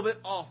a little bit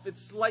off,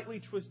 it's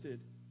slightly twisted,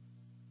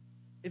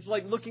 it's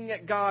like looking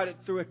at God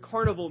through a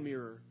carnival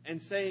mirror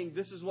and saying,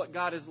 this is what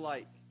God is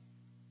like.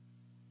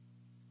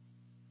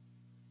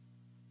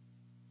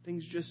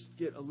 Things just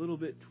get a little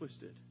bit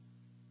twisted.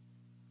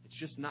 It's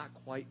just not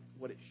quite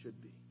what it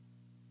should be.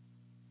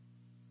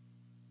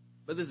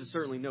 But this is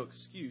certainly no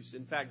excuse.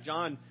 In fact,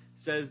 John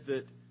says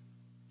that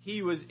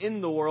He was in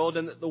the world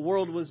and that the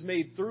world was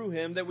made through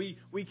Him, that we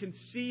can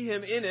see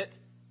Him in it,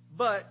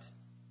 but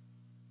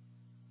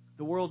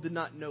the world did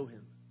not know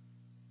Him.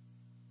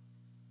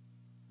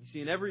 You see,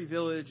 in every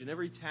village, in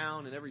every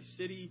town, in every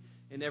city,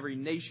 in every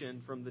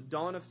nation, from the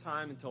dawn of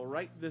time until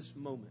right this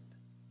moment,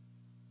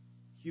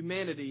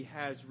 humanity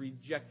has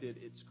rejected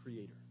its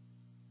Creator.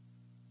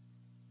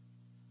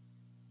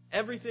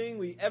 Everything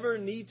we ever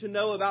need to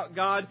know about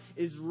God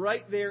is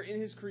right there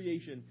in His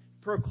creation,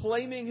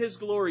 proclaiming His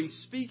glory,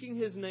 speaking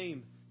His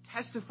name,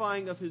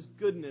 testifying of His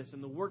goodness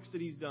and the works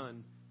that He's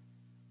done.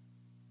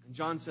 And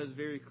John says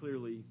very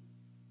clearly,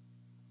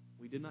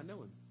 we did not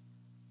know Him.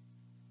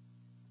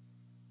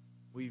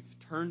 We've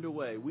turned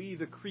away. We,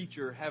 the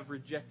creature, have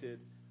rejected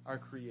our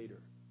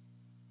Creator.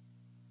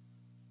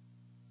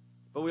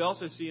 But we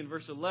also see in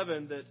verse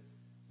 11 that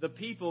the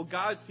people,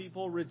 God's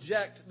people,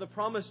 reject the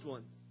promised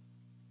one.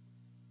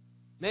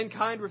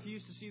 Mankind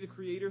refused to see the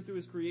Creator through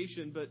His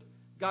creation, but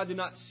God did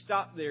not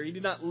stop there. He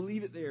did not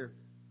leave it there.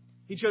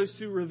 He chose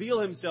to reveal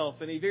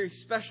Himself in a very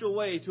special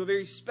way to a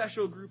very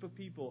special group of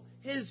people.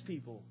 His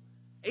people.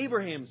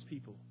 Abraham's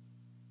people.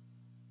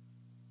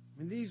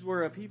 And these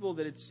were a people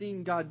that had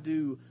seen God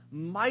do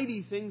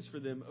mighty things for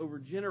them over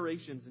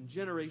generations and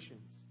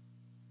generations.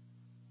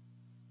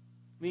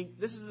 I mean,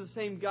 this is the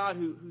same God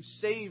who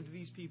saved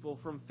these people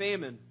from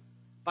famine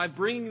by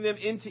bringing them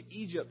into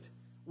Egypt,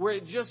 where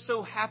it just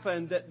so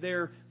happened that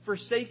their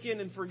forsaken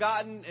and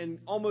forgotten and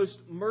almost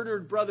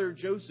murdered brother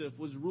Joseph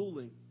was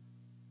ruling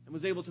and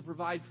was able to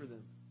provide for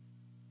them.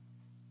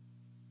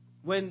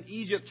 When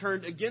Egypt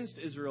turned against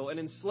Israel and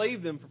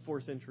enslaved them for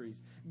 4 centuries,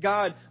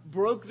 God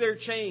broke their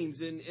chains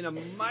in a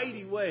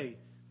mighty way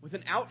with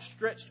an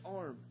outstretched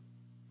arm.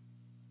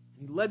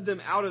 He led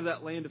them out of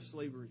that land of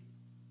slavery.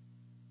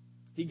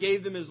 He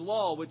gave them His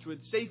law, which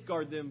would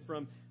safeguard them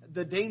from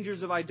the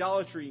dangers of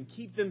idolatry and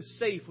keep them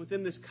safe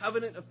within this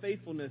covenant of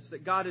faithfulness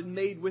that God had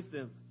made with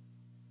them.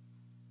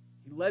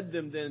 He led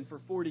them then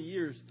for 40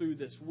 years through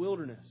this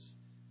wilderness,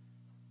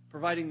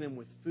 providing them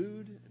with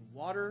food and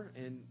water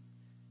and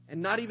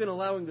not even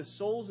allowing the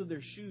soles of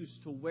their shoes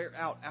to wear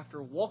out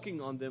after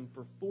walking on them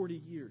for 40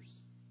 years.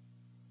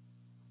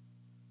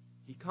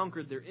 He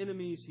conquered their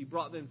enemies. He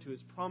brought them to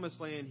His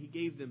promised land. He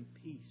gave them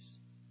peace.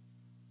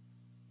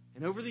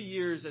 And over the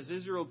years, as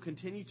Israel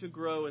continued to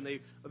grow and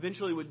they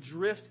eventually would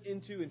drift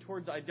into and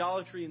towards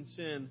idolatry and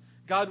sin,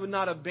 God would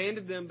not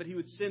abandon them, but He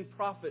would send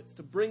prophets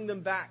to bring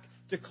them back,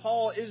 to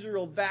call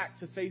Israel back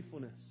to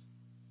faithfulness.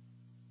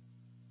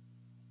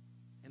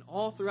 And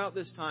all throughout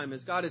this time,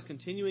 as God is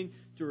continuing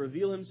to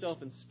reveal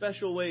Himself in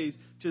special ways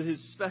to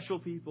His special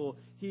people,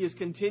 He is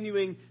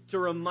continuing to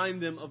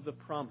remind them of the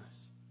promise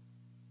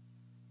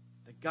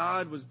that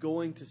God was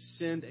going to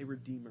send a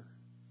Redeemer.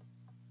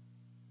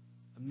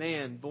 A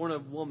man born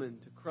of woman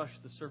to crush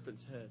the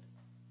serpent's head.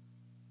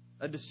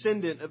 A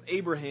descendant of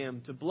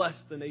Abraham to bless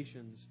the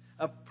nations.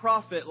 A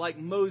prophet like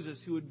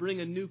Moses who would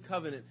bring a new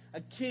covenant.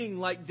 A king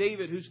like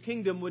David whose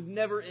kingdom would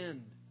never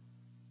end.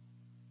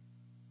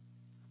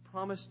 A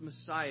promised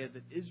Messiah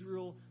that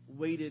Israel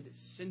waited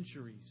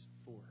centuries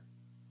for.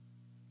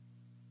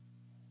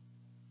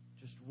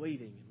 Just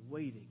waiting and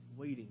waiting,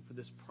 waiting for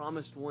this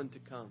promised one to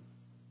come.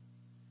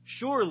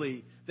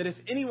 Surely, that if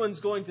anyone's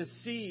going to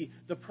see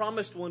the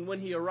promised one when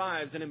He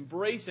arrives and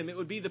embrace Him, it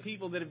would be the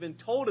people that have been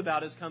told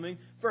about His coming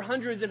for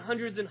hundreds and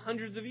hundreds and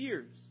hundreds of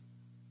years.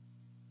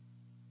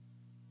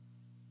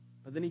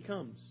 But then He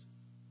comes.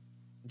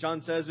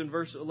 John says in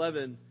verse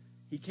 11,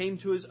 He came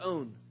to His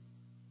own,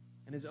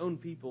 and His own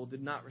people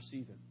did not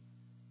receive Him.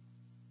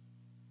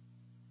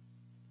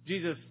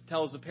 Jesus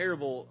tells a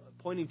parable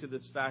pointing to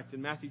this fact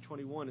in Matthew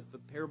 21. It's the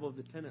parable of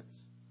the tenants.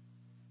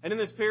 And in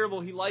this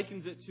parable, He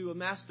likens it to a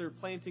master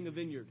planting a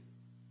vineyard.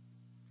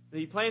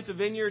 He plants a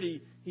vineyard,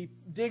 he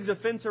digs a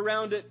fence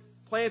around it,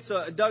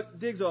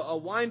 digs a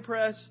wine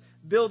press,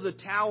 builds a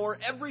tower.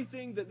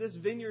 Everything that this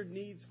vineyard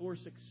needs for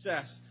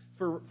success,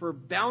 for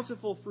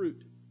bountiful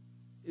fruit,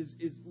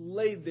 is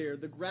laid there.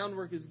 The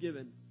groundwork is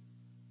given.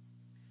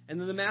 And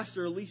then the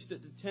master leased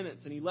it to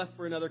tenants, and he left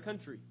for another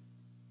country.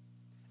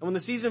 And when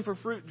the season for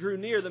fruit drew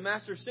near, the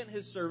master sent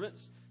his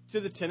servants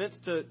to the tenants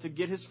to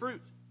get his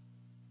fruit.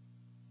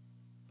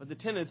 But the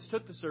tenants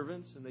took the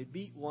servants, and they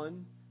beat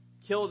one,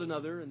 killed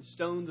another, and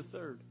stoned the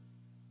third.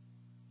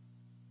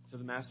 So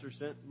the master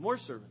sent more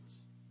servants.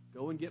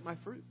 Go and get my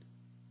fruit.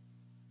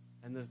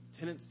 And the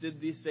tenants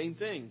did the same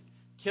thing,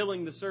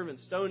 killing the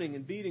servants, stoning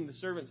and beating the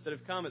servants that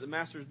have come at the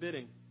master's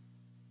bidding.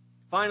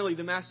 Finally,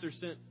 the master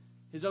sent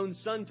his own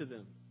son to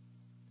them,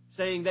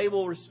 saying, they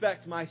will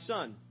respect my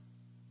son.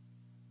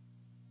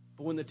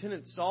 But when the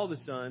tenants saw the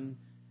son,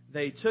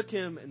 they took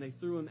him and they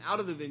threw him out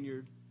of the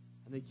vineyard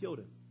and they killed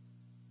him.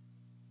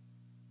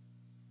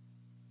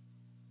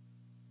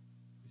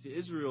 You see,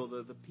 Israel,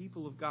 the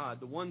people of God,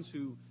 the ones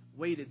who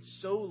waited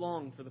so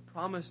long for the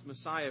promised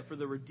Messiah, for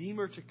the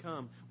Redeemer to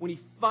come, when He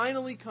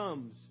finally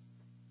comes,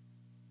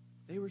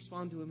 they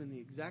respond to Him in the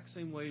exact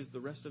same way as the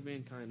rest of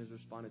mankind has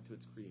responded to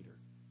its Creator.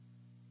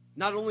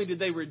 Not only did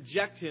they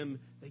reject Him,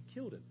 they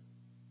killed Him.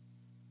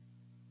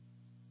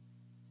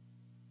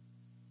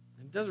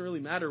 And it doesn't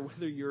really matter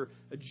whether you're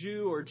a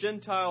Jew or a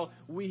Gentile,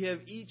 we have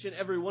each and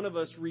every one of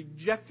us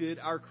rejected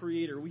our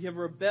Creator. We have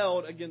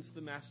rebelled against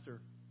the Master.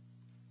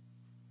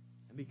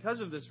 And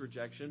because of this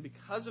rejection,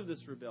 because of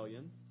this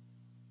rebellion,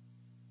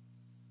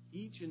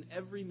 each and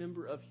every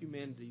member of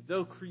humanity,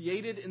 though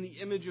created in the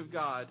image of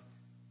God,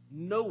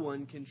 no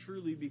one can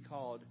truly be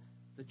called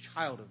the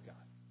child of God.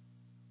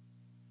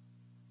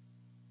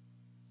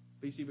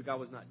 But you see, but God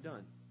was not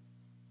done.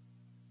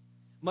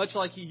 Much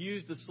like He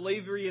used the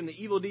slavery and the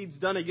evil deeds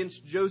done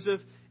against Joseph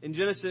in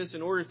Genesis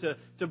in order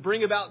to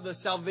bring about the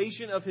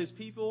salvation of His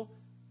people,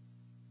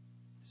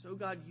 so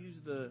God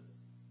used the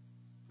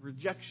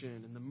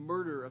rejection and the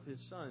murder of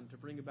His Son to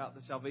bring about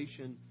the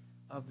salvation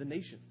of the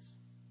nations.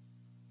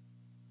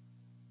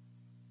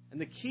 And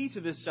the key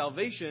to this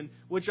salvation,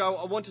 which I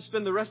want to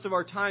spend the rest of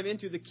our time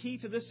into, the key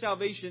to this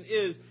salvation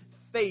is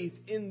faith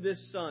in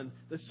this Son.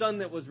 The Son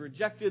that was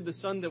rejected, the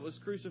Son that was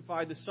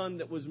crucified, the Son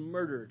that was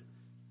murdered.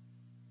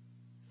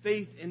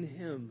 Faith in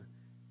Him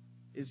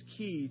is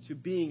key to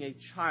being a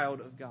child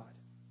of God.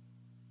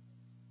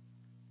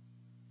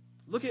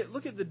 Look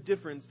at the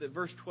difference that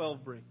verse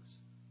 12 brings.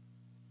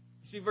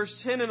 You see, verse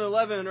 10 and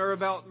 11 are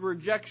about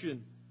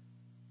rejection.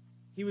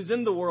 He was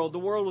in the world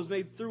was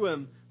made through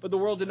Him, but the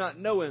world did not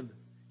know Him.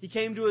 He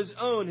came to His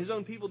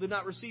own people did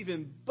not receive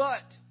Him.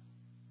 But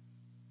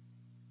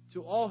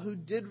to all who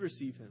did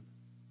receive Him,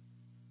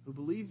 who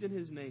believed in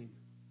His name,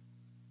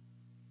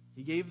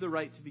 He gave the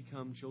right to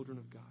become children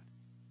of God.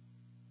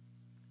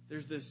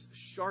 There's this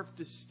sharp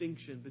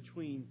distinction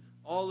between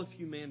all of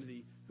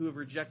humanity who have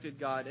rejected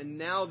God and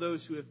now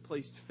those who have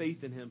placed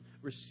faith in Him,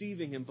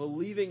 receiving Him,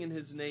 believing in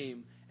His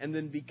name, and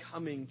then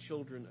becoming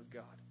children of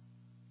God.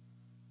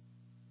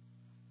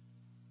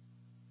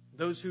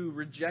 Those who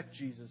reject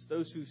Jesus,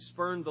 those who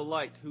spurn the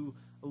light, who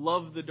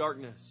love the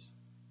darkness,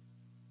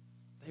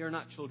 they are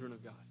not children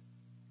of God.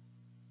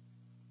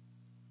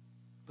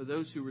 But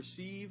those who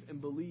receive and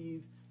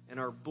believe and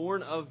are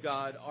born of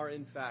God are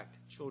in fact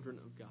children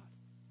of God.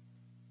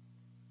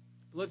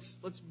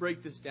 Let's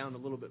break this down a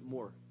little bit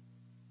more.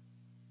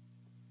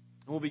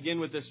 And we'll begin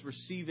with this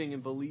receiving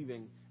and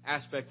believing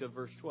aspect of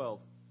verse 12.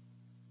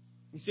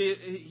 You see,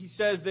 he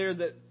says there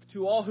that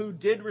to all who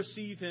did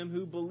receive Him,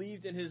 who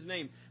believed in His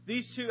name.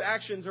 These two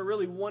actions are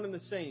really one and the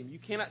same. You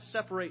cannot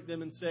separate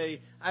them and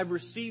say, I've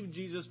received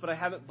Jesus, but I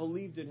haven't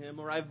believed in Him,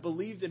 or I've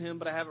believed in Him,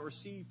 but I haven't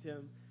received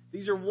Him.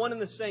 These are one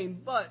and the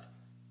same, but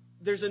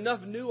there's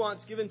enough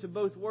nuance given to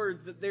both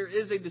words that there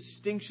is a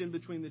distinction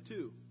between the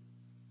two.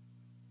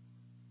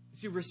 You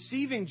see,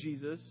 receiving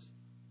Jesus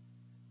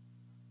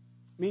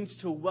means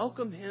to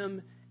welcome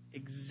Him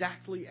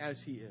exactly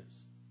as He is.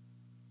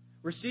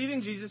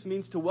 Receiving Jesus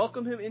means to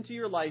welcome Him into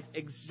your life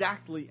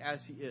exactly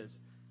as He is.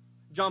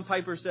 John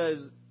Piper says,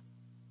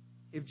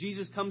 if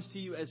Jesus comes to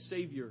you as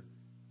Savior,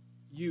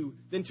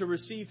 then to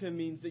receive Him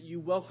means that you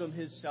welcome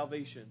His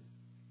salvation.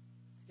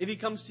 If He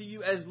comes to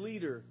you as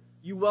leader,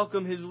 you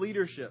welcome His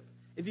leadership.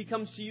 If He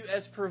comes to you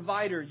as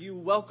provider, you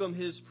welcome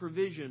His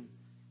provision.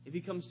 If He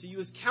comes to you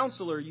as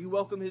counselor, you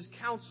welcome His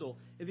counsel.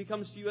 If He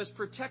comes to you as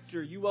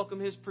protector, you welcome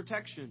His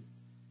protection.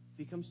 If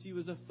He comes to you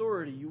as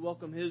authority, you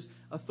welcome His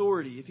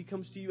authority. If He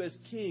comes to you as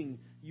king,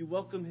 you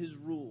welcome His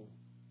rule.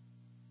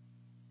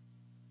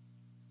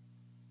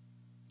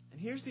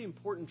 And here's the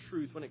important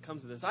truth when it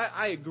comes to this.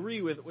 I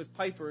agree with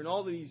Piper and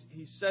all that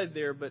he said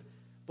there, but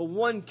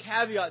one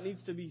caveat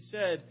needs to be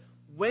said.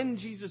 When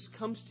Jesus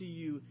comes to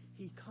you,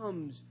 He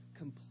comes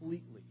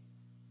completely.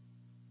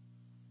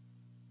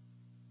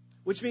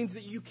 Which means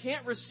that you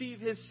can't receive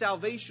His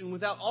salvation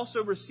without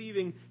also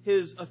receiving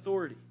His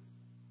authority.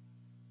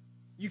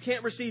 You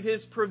can't receive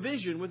His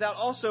provision without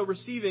also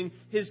receiving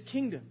His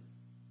kingdom.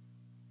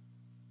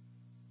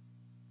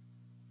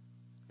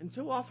 And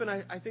so often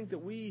I think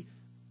that we,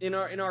 in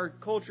our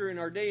culture, in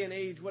our day and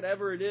age,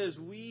 whatever it is,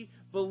 we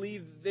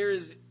believe there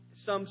is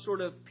some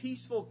sort of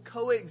peaceful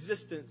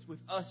coexistence with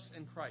us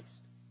and Christ.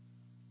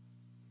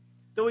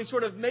 That we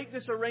sort of make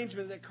this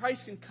arrangement that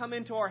Christ can come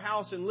into our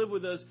house and live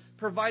with us,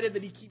 provided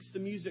that He keeps the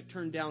music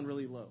turned down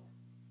really low.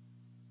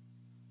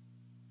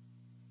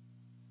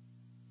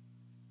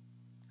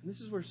 And this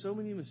is where so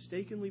many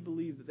mistakenly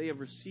believe that they have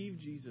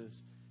received Jesus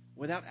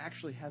without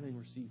actually having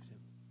received Him.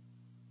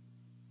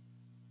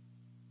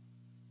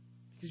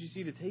 Because you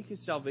see, to take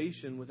His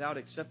salvation without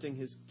accepting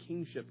His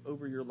kingship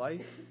over your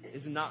life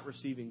is not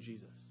receiving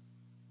Jesus.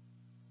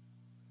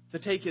 To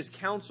take His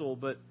counsel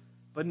but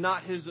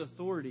not His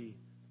authority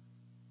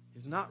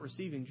is not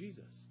receiving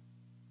Jesus.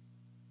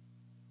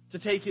 To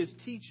take His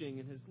teaching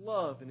and His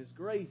love and His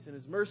grace and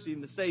His mercy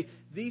and to say,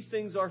 these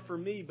things are for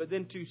me, but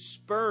then to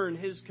spurn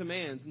His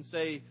commands and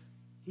say,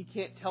 He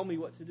can't tell me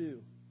what to do.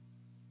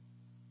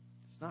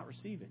 It's not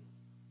receiving.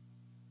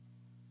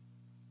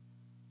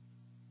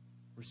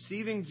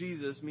 Receiving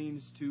Jesus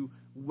means to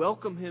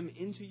welcome Him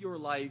into your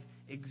life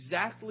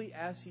exactly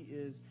as He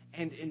is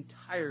and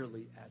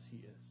entirely as He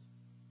is.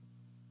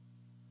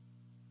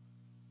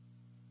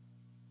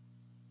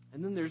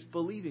 And then there's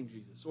believing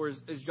Jesus, or as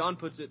John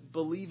puts it,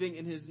 believing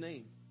in His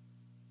name.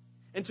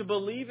 And to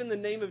believe in the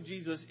name of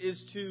Jesus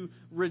is to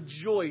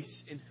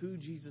rejoice in who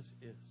Jesus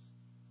is.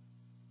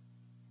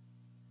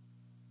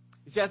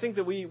 You see, I think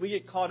that we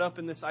get caught up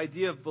in this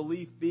idea of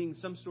belief being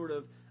some sort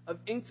of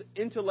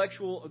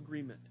intellectual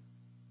agreement.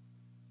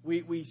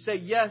 We say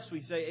yes,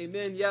 we say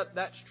amen, yep,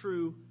 that's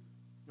true.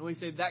 And we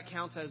say that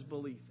counts as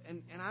belief.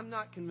 And I'm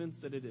not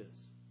convinced that it is.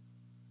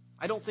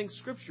 I don't think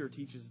Scripture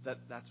teaches that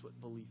that's what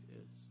belief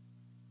is.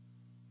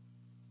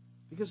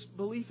 Because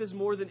belief is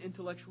more than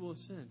intellectual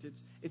assent.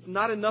 It's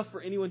not enough for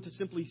anyone to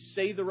simply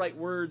say the right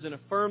words and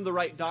affirm the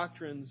right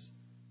doctrines.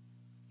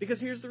 Because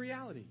here's the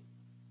reality.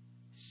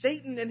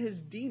 Satan and his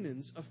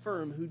demons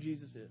affirm who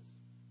Jesus is.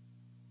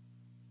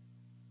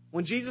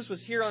 When Jesus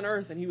was here on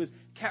earth and He was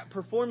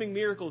performing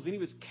miracles and He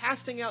was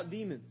casting out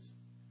demons,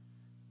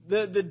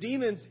 the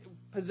demons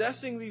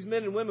possessing these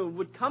men and women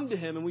would come to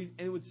Him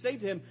and would say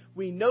to Him,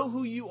 "We know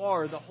who you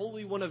are, the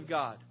Holy One of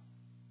God.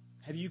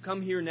 Have you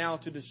come here now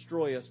to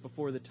destroy us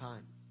before the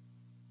time?"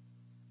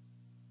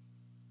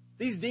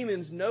 These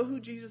demons know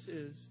who Jesus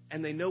is,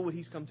 and they know what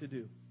He's come to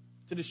do,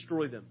 to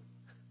destroy them.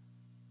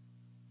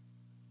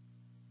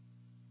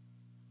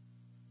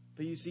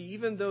 But you see,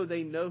 even though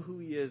they know who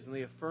He is and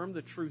they affirm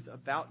the truth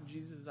about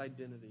Jesus'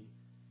 identity,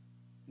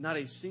 not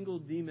a single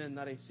demon,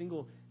 not a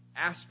single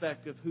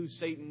aspect of who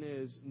Satan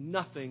is,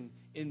 nothing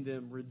in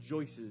them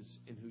rejoices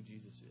in who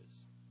Jesus is.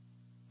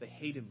 They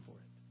hate Him for it.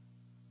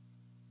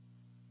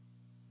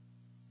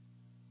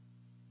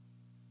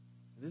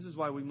 This is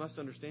why we must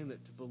understand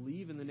that to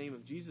believe in the name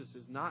of Jesus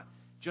is not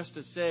just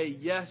to say,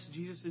 yes,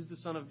 Jesus is the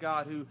Son of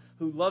God who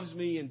loves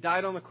me and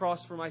died on the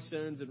cross for my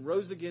sins and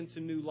rose again to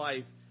new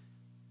life.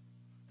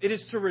 It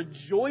is to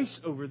rejoice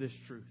over this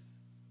truth.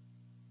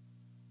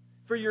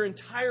 For your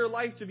entire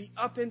life to be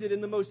upended in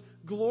the most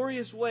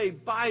glorious way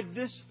by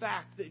this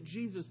fact that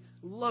Jesus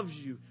loves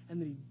you and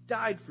that He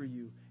died for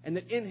you and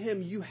that in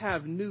Him you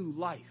have new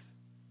life.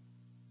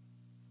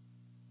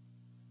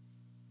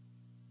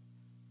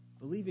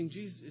 Believing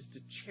Jesus is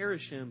to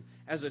cherish Him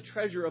as a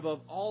treasure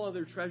above all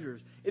other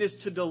treasures. It is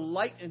to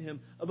delight in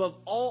Him above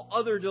all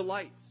other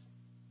delights.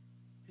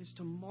 It is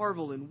to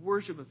marvel and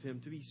worship of Him,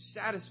 to be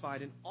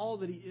satisfied in all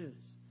that He is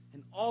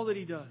and all that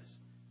He does.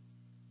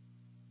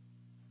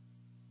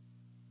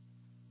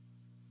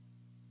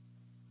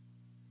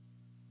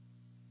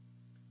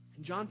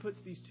 And John puts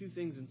these two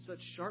things in such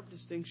sharp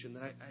distinction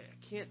that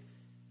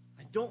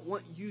I don't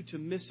want you to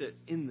miss it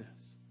in this.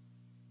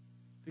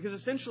 Because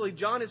essentially,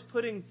 John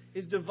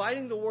is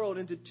dividing the world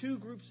into two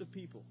groups of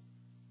people.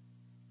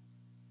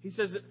 He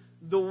says that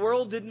the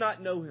world did not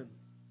know Him,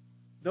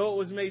 though it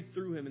was made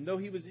through Him, and though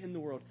He was in the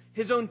world.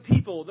 His own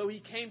people, though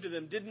He came to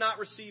them, did not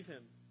receive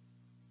Him.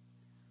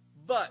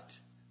 But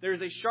there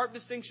is a sharp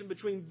distinction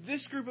between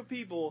this group of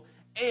people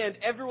and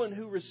everyone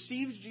who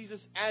receives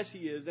Jesus as He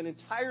is, and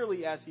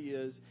entirely as He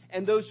is,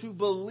 and those who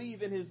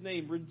believe in His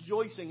name,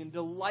 rejoicing and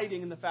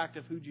delighting in the fact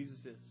of who Jesus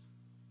is.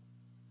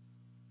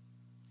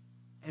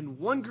 And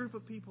one group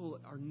of people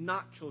are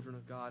not children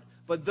of God,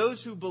 but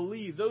those who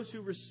believe, those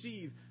who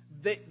receive,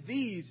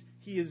 these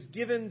He has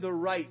given the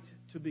right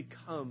to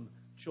become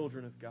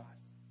children of God.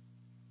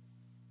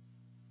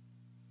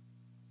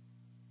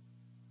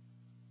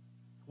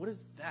 What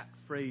does that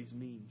phrase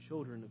mean,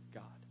 children of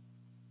God?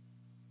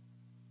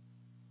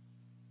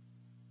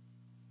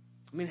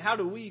 I mean, how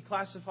do we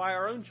classify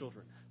our own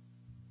children?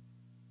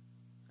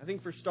 I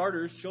think for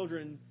starters,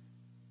 children,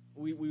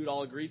 we would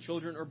all agree,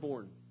 children are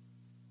born.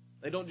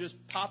 They don't just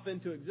pop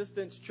into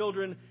existence.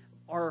 Children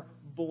are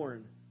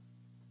born.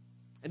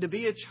 And to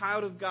be a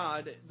child of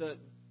God,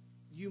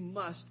 you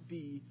must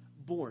be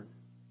born.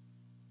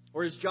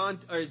 Or as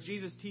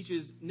Jesus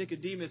teaches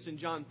Nicodemus in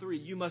John 3,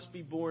 you must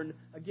be born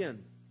again.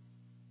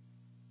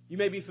 You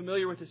may be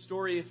familiar with the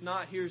story. If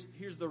not, here's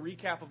the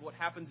recap of what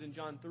happens in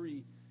John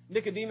 3.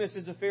 Nicodemus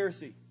is a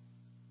Pharisee.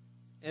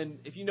 And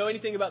if you know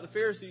anything about the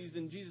Pharisees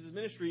in Jesus'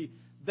 ministry,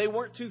 they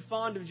weren't too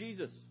fond of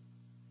Jesus.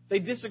 They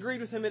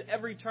disagreed with Him at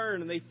every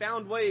turn, and they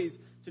found ways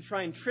to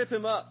try and trip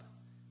Him up,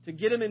 to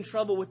get Him in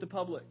trouble with the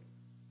public.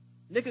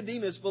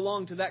 Nicodemus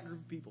belonged to that group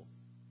of people.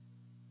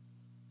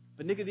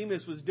 But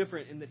Nicodemus was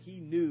different in that he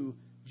knew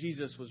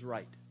Jesus was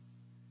right.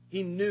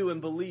 He knew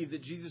and believed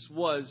that Jesus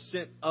was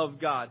sent of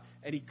God.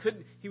 And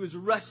he was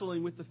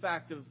wrestling with the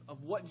fact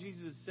of what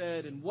Jesus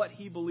said and what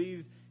he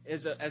believed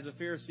as a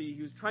Pharisee.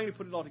 He was trying to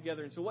put it all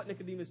together. And so what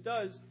Nicodemus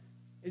does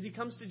is he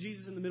comes to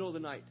Jesus in the middle of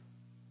the night,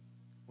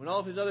 when all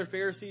of his other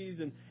Pharisees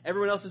and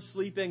everyone else is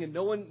sleeping and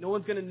no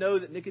one's going to know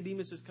that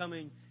Nicodemus is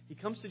coming. He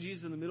comes to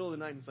Jesus in the middle of the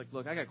night and he's like,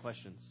 look, I got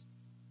questions.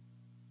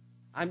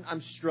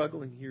 I'm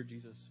struggling here,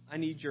 Jesus. I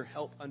need your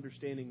help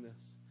understanding this.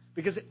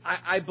 Because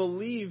I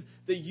believe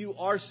that you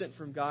are sent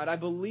from God. I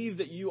believe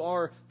that you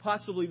are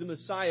possibly the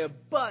Messiah.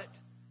 But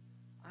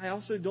I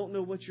also don't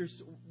know what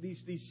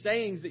these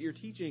sayings that you're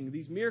teaching,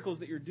 these miracles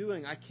that you're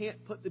doing. I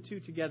can't put the two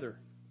together.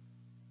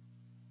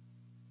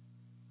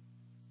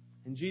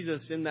 And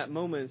Jesus, in that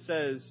moment,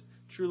 says,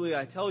 truly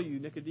I tell you,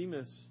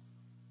 Nicodemus,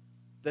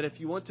 that if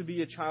you want to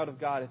be a child of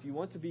God, if you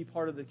want to be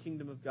part of the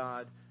kingdom of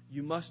God,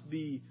 you must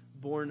be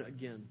born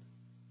again.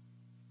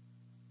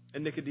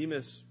 And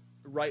Nicodemus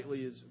rightly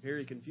is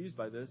very confused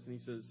by this, and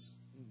he says,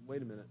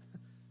 wait a minute.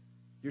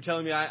 You're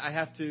telling me I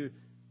have to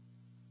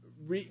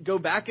go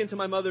back into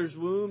my mother's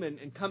womb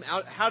and come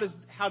out? How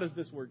does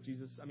this work,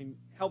 Jesus? I mean,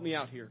 help me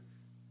out here.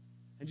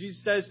 And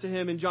Jesus says to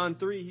him in John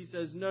 3, he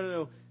says,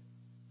 no.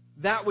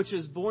 That which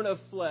is born of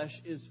flesh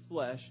is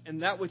flesh,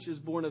 and that which is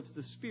born of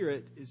the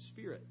Spirit is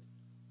spirit.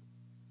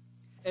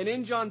 And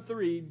in John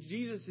 3,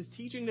 Jesus is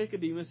teaching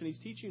Nicodemus, and he's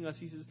teaching us,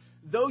 he says,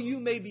 though you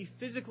may be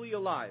physically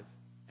alive,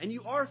 and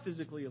you are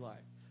physically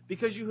alive,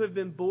 because you have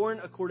been born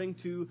according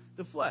to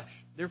the flesh.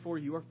 Therefore,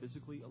 you are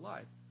physically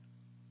alive.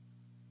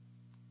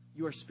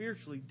 You are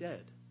spiritually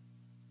dead.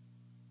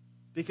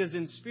 Because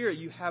in spirit,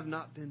 you have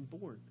not been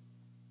born.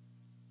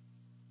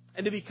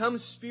 And to become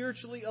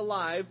spiritually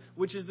alive,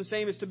 which is the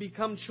same as to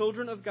become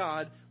children of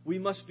God, we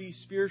must be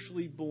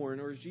spiritually born.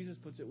 Or as Jesus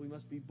puts it, we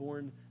must be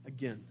born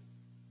again.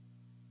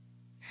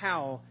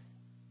 How,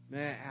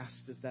 may I ask,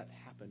 does that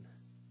happen?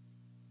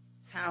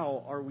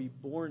 How are we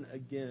born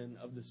again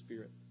of the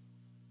Spirit?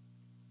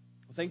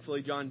 Well,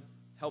 thankfully, John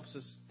helps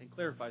us and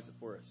clarifies it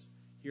for us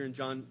here in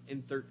John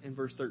in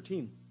verse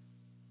 13.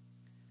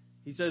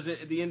 He says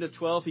at the end of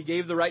 12, he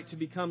gave the right to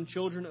become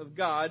children of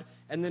God.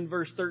 And then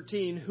verse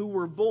 13, who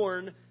were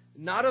born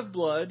not of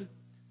blood,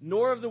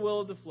 nor of the will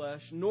of the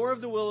flesh, nor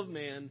of the will of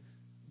man,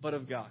 but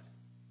of God.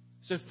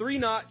 So 3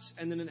 knots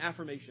and then an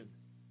affirmation.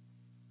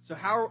 So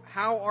how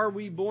are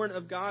we born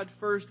of God?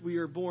 First, we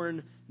are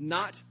born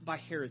not by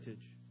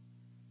heritage.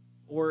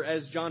 Or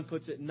as John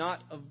puts it,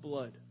 not of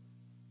blood.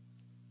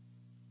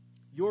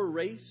 Your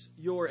race,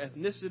 your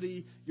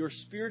ethnicity, your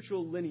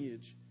spiritual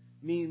lineage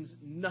means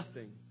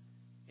nothing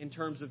in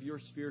terms of your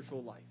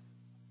spiritual life.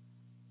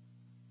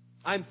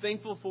 I'm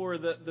thankful for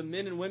the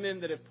men and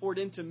women that have poured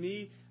into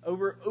me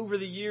over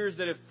the years,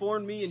 that have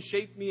formed me and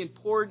shaped me and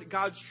poured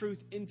God's truth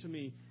into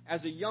me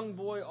as a young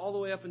boy all the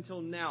way up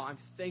until now. I'm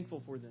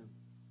thankful for them.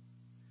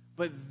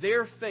 But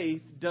their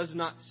faith does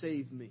not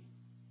save me.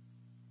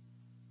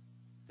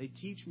 They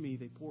teach me,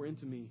 they pour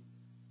into me,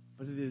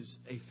 but it is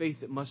a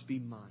faith that must be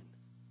mine.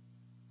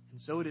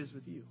 And so it is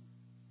with you.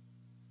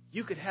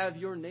 You could have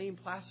your name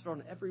plastered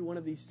on every one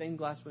of these stained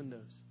glass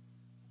windows.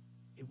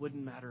 It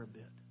wouldn't matter a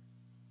bit.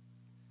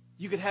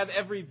 You could have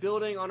every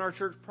building on our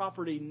church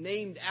property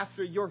named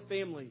after your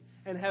family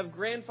and have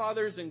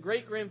grandfathers and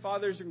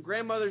great-grandfathers and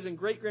grandmothers and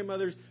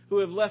great-grandmothers who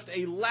have left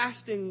a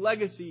lasting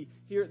legacy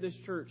here at this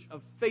church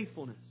of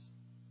faithfulness.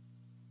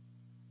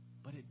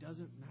 But it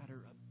doesn't matter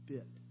a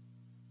bit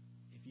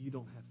if you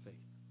don't have faith.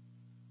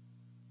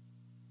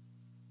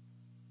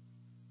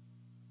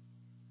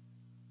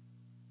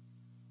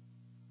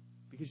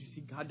 Because you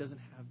see, God doesn't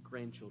have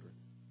grandchildren.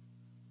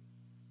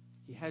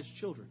 He has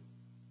children.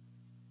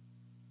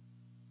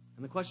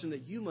 And the question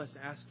that you must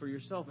ask for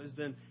yourself is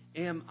then,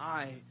 am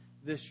I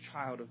this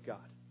child of God?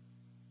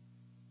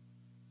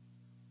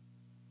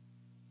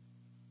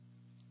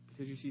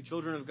 Because you see,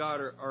 children of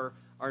God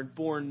are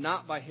born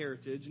not by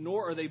heritage,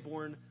 nor are they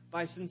born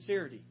by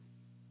sincerity.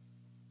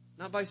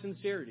 Not by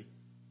sincerity.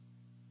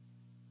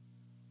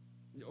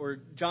 Or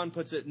John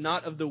puts it,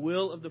 not of the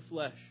will of the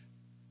flesh.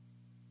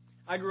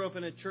 I grew up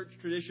in a church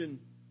tradition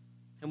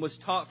and was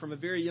taught from a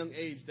very young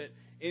age that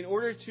in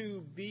order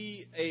to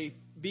be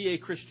a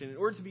Christian, in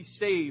order to be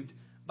saved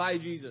by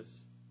Jesus,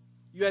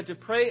 you had to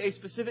pray a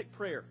specific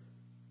prayer.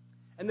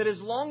 And that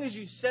as long as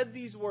you said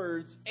these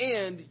words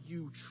and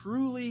you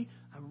truly,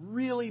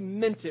 really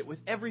meant it with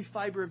every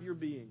fiber of your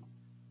being,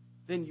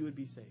 then you would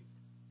be saved.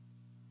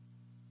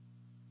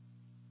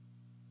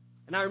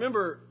 And I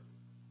remember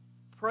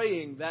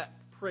praying that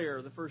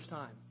prayer the first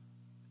time.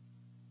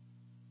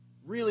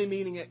 Really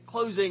meaning it,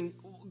 closing,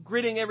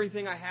 gritting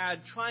everything I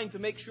had, trying to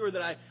make sure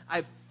that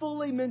I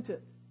fully meant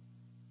it.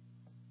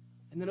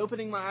 And then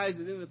opening my eyes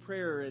at the end of the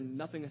prayer and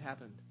nothing had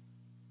happened.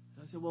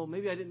 So I said, well,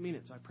 maybe I didn't mean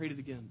it. So I prayed it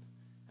again.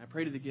 And I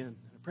prayed it again.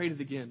 And I prayed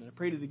it again. And I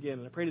prayed it again.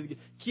 And I prayed it again.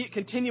 Keep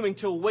continuing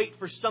to wait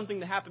for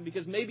something to happen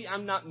because maybe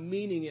I'm not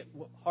meaning it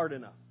hard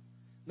enough.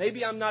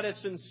 Maybe I'm not as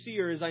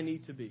sincere as I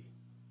need to be.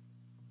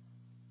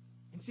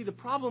 And see, the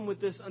problem with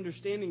this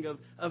understanding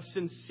of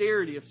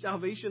sincerity, of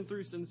salvation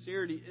through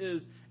sincerity,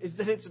 is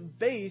that it's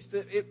based,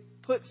 that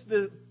it puts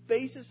the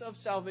basis of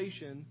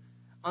salvation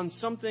on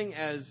something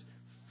as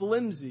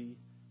flimsy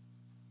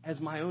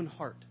as my own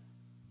heart.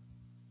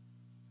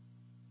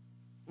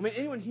 I mean,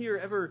 anyone here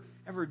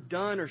ever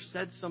done or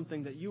said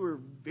something that you were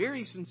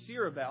very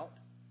sincere about,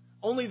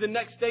 only the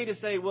next day to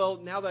say, well,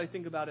 now that I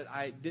think about it,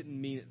 I didn't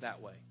mean it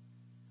that way.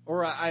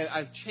 Or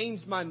I've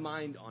changed my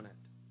mind on it.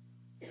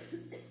 I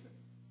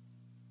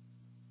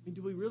mean,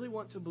 do we really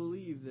want to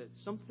believe that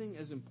something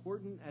as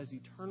important as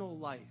eternal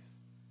life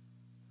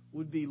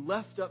would be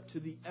left up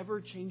to the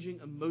ever-changing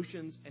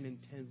emotions and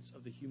intents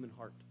of the human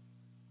heart?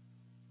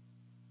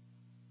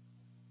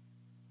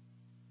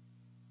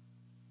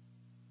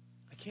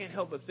 I can't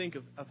help but think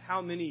of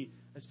how many,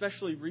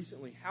 especially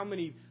recently, how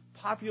many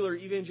popular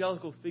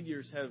evangelical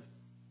figures have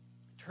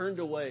turned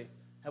away,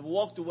 have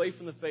walked away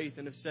from the faith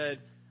and have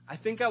said, I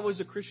think I was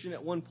a Christian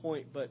at one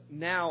point, but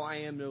now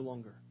I am no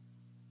longer.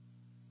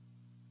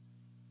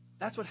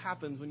 That's what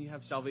happens when you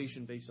have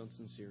salvation based on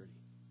sincerity.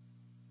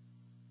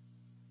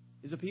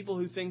 Is the people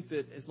who think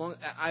that as long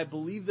I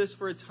believe this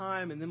for a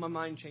time and then my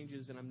mind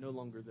changes and I'm no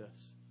longer this.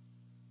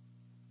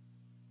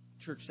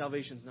 Church,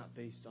 salvation is not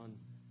based on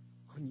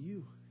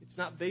you. It's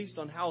not based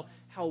on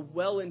how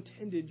well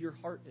intended your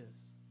heart is.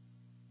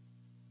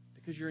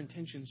 Because your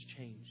intentions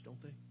change,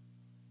 don't they?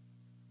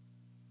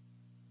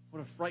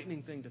 What a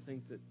frightening thing to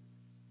think that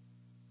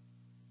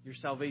your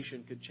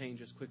salvation could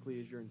change as quickly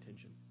as your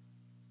intention.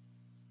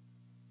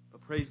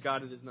 But praise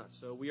God, it is not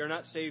so. We are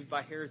not saved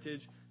by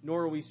heritage,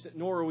 nor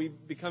are we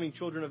becoming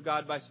children of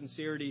God by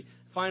sincerity.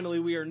 Finally,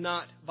 we are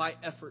not by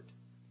effort.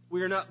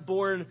 We are not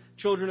born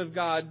children of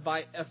God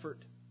by effort.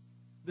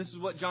 This is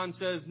what John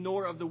says,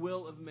 nor of the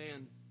will of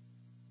man.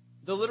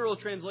 The literal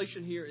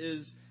translation here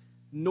is,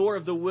 nor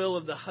of the will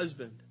of the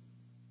husband.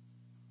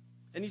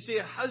 And you see,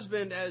 a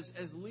husband,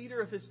 as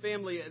leader of his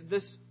family at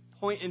this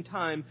point in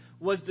time,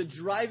 was the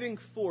driving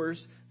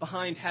force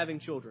behind having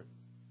children.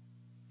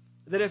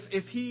 That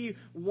if he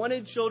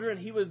wanted children,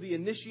 he was the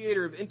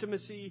initiator of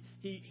intimacy.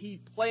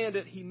 He planned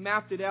it. He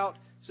mapped it out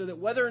so that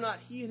whether or not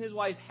he and his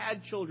wife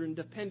had children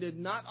depended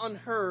not on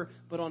her,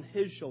 but on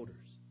his shoulders.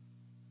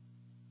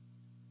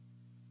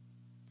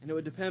 And it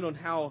would depend on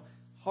how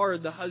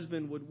hard the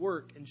husband would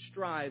work and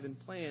strive and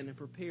plan and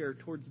prepare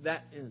towards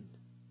that end.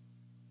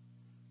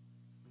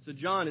 So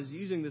John is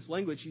using this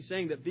language. He's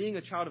saying that being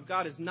a child of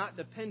God is not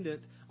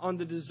dependent on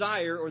the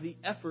desire or the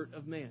effort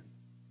of man.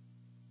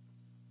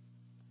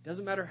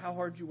 Doesn't matter how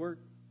hard you work.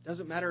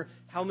 Doesn't matter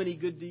how many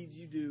good deeds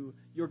you do.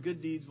 Your good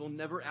deeds will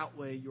never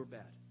outweigh your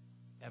bad.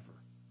 Ever.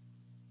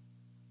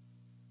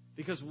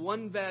 Because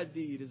one bad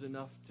deed is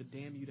enough to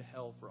damn you to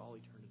hell for all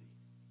eternity.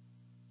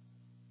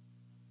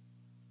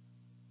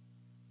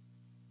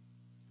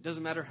 It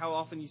doesn't matter how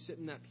often you sit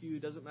in that pew.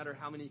 It doesn't matter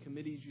how many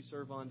committees you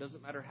serve on. It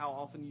doesn't matter how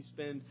often you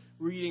spend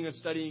reading and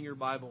studying your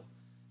Bible.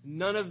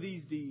 None of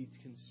these deeds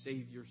can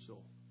save your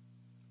soul.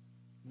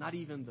 Not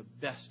even the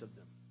best of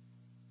them.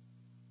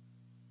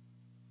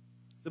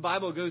 The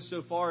Bible goes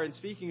so far in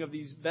speaking of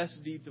these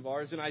best deeds of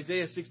ours. In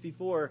Isaiah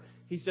 64,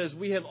 he says,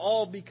 we have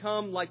all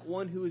become like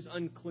one who is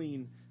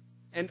unclean,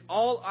 and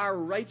all our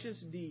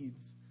righteous deeds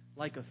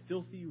like a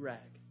filthy rag.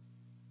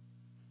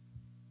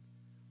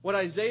 What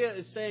Isaiah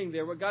is saying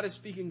there, what God is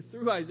speaking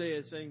through Isaiah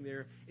is saying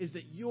there, is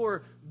that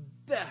your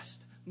best,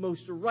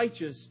 most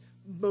righteous,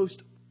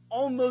 most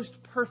almost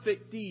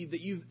perfect deed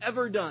that you've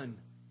ever done,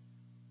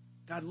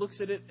 God looks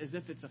at it as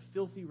if it's a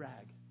filthy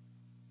rag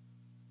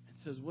and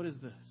says, what is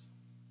this?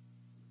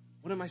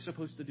 What am I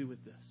supposed to do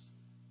with this?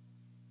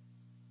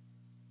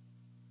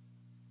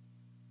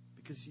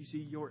 Because you see,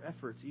 your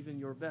efforts, even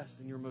your best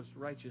and your most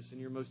righteous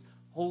and your most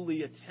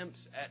holy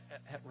attempts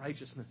at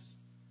righteousness,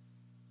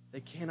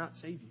 they cannot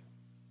save you.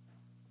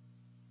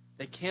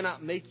 They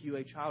cannot make you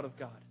a child of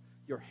God.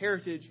 Your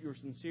heritage, your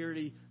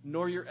sincerity,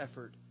 nor your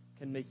effort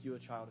can make you a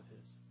child of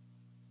His.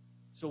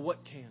 So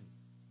what can?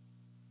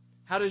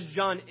 How does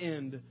John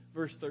end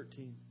verse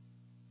 13?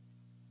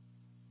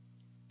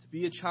 To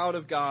be a child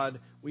of God,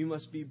 we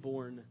must be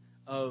born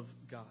of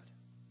God.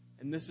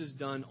 And this is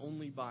done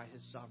only by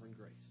His sovereign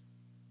grace.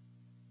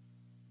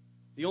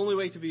 The only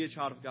way to be a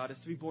child of God is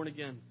to be born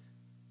again.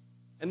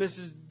 And this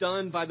is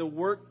done by the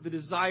work, the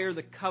desire,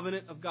 the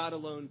covenant of God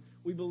alone.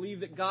 We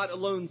believe that God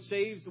alone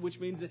saves, which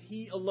means that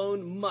He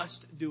alone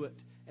must do it.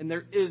 And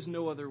there is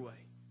no other way.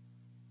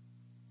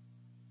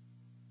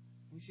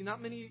 We see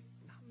not many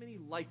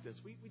like this.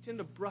 We tend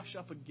to brush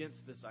up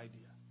against this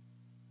idea.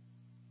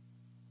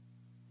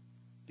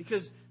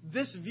 Because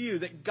this view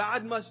that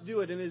God must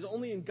do it and is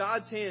only in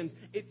God's hands,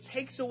 it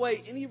takes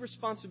away any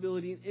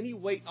responsibility and any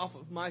weight off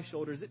of my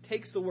shoulders. It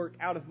takes the work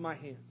out of my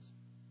hands.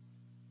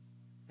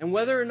 And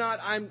whether or not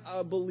I'm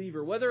a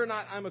believer, whether or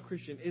not I'm a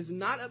Christian, is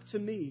not up to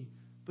me,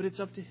 but it's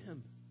up to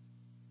Him.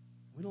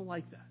 We don't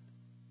like that.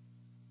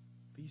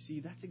 But you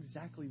see, that's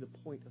exactly the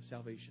point of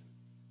salvation,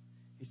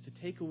 is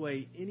to take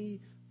away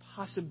any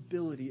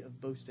possibility of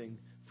boasting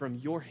from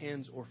your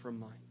hands or from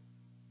mine.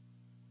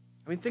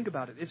 I mean, think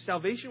about it. If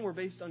salvation were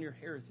based on your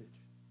heritage,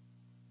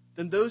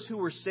 then those who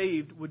were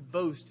saved would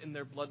boast in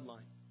their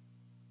bloodline.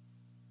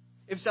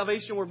 If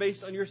salvation were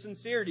based on your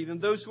sincerity,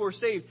 then those who are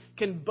saved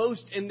can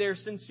boast in their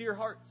sincere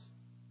hearts.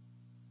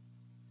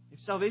 If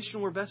salvation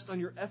were based on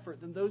your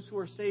effort, then those who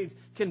are saved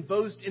can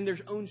boast in their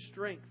own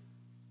strength.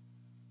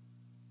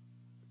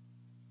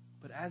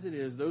 But as it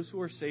is, those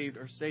who are saved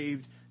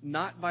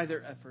not by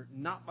their effort,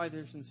 not by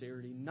their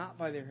sincerity, not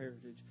by their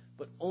heritage,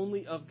 but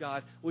only of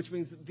God, which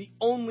means that the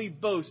only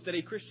boast that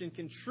a Christian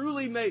can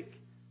truly make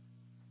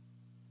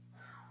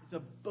is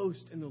a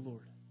boast in the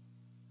Lord.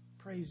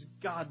 Praise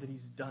God that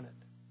He's done it,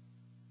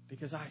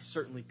 because I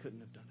certainly couldn't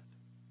have done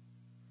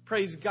it.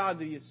 Praise God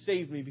that He has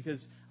saved me,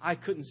 because I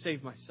couldn't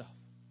save myself.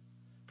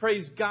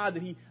 Praise God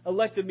that He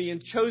elected me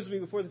and chose me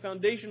before the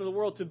foundation of the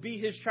world to be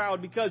His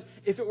child, because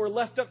if it were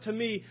left up to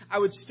me, I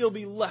would still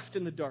be left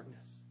in the darkness.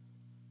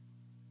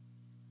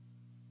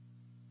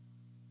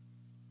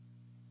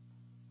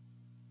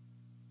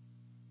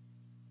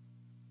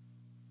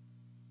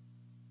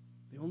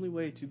 The only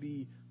way to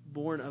be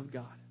born of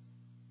God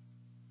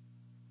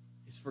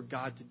is for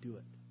God to do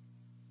it.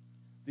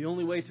 The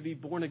only way to be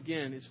born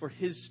again is for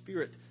His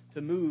Spirit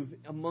to move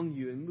among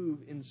you and move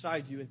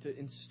inside you and to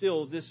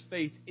instill this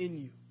faith in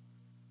you.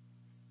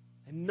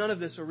 And none of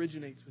this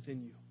originates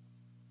within you.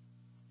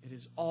 It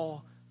is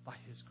all by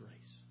His grace.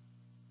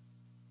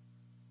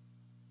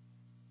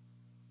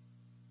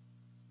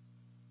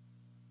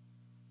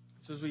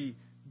 So as we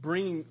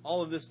bring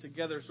all of this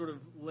together, sort of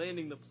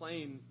landing the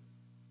plane,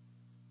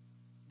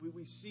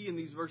 we see in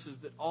these verses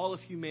that all of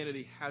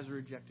humanity has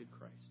rejected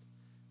Christ.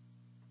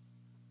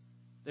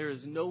 There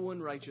is no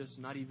one righteous,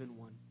 not even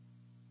one.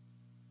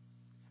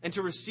 And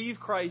to receive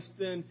Christ,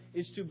 then,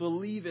 is to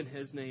believe in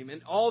His name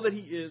and all that He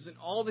is and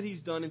all that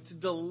He's done, and to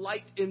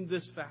delight in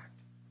this fact.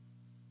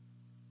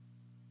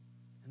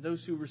 And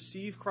those who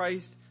receive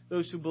Christ,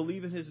 those who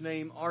believe in His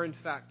name, are in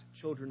fact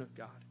children of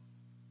God,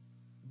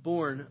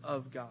 born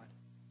of God.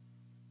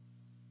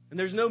 And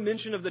there's no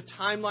mention of the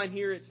timeline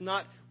here. It's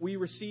not we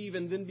receive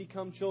and then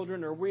become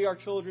children, or we are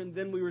children,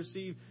 then we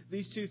receive.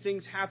 These two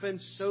things happen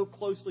so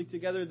closely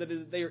together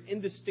that they are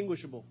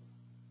indistinguishable.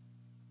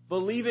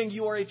 Believing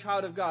you are a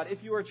child of God.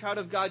 If you are a child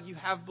of God, you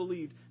have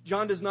believed.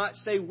 John does not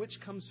say which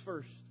comes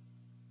first,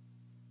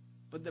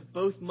 but that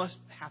both must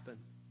happen.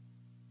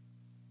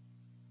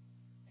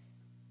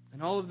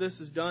 And all of this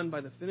is done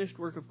by the finished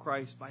work of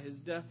Christ, by His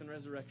death and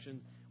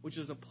resurrection, which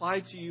is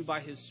applied to you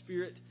by His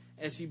Spirit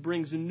as He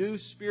brings new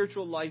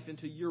spiritual life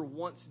into your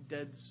once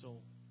dead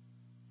soul.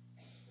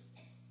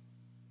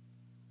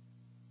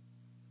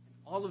 And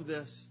all of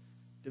this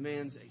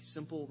demands a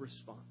simple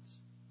response.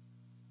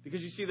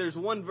 Because you see, there's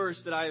one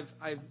verse that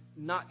I've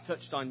not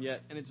touched on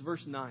yet, and it's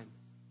verse 9.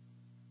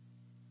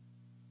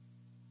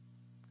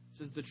 It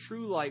says, "The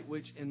true light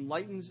which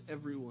enlightens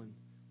everyone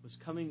was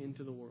coming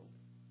into the world."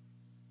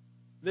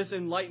 This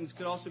enlightens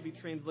could also be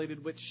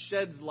translated which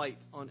sheds light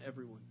on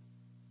everyone.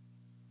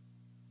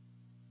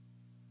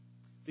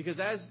 Because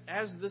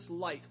as this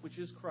light, which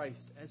is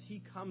Christ, as He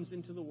comes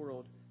into the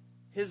world,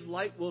 His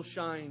light will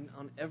shine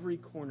on every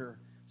corner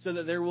so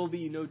that there will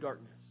be no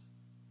darkness.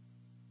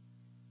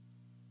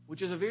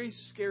 Which is a very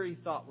scary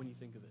thought when you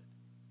think of it.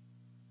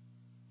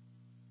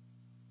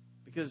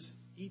 Because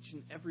each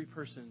and every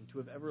person to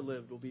have ever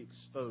lived will be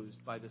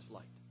exposed by this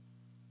light.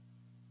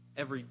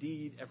 Every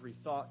deed, every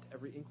thought,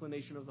 every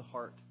inclination of the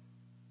heart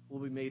will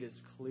be made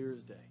as clear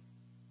as day.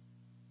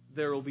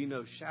 There will be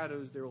no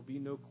shadows, there will be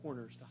no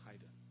corners to hide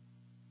in.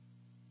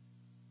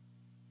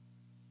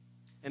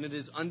 And it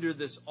is under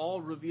this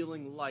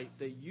all-revealing light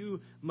that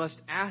you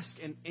must ask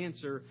and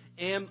answer,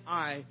 am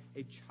I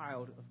a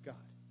child of God?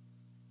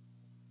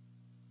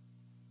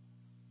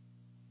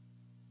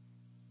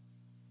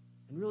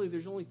 And really,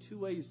 there's only two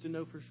ways to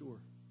know for sure.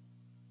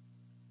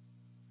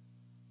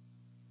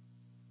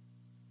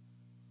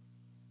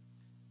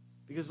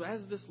 Because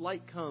as this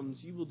light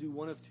comes, you will do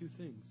one of two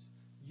things.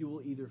 You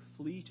will either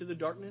flee to the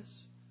darkness,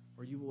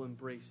 or you will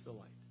embrace the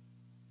light.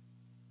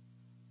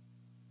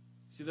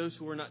 See, those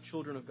who are not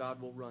children of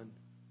God will run.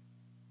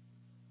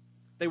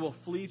 They will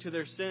flee to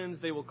their sins.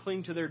 They will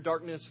cling to their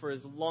darkness for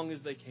as long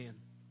as they can.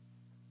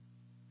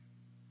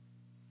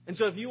 And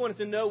so if you wanted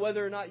to know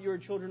whether or not you're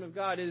children of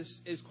God,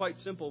 is quite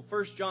simple.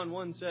 1 John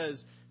 1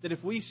 says that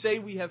if we say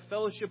we have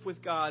fellowship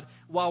with God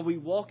while we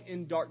walk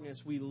in darkness,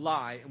 we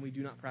lie and we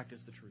do not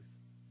practice the truth.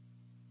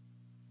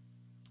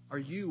 Are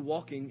you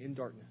walking in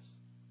darkness?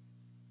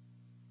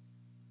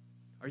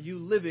 Are you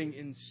living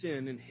in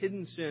sin, in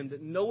hidden sin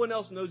that no one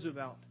else knows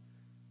about,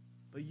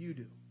 but you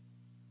do?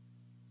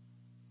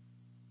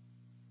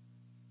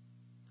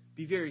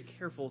 Be very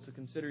careful to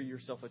consider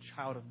yourself a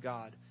child of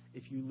God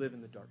if you live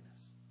in the darkness.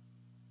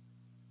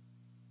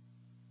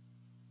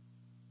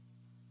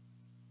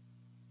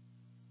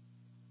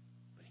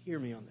 But hear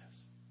me on this.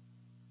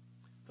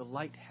 The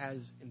light has,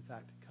 in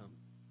fact, come.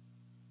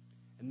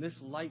 And this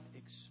light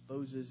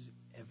exposes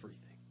everything.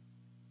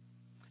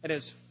 And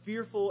as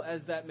fearful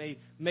as that may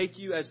make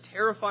you, as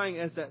terrifying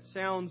as that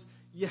sounds,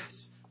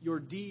 yes, your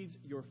deeds,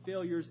 your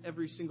failures,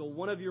 every single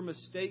one of your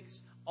mistakes,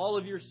 all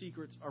of your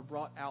secrets are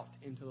brought out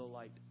into the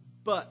light.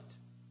 But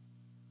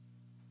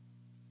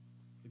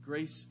the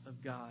grace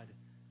of God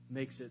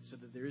makes it so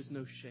that there is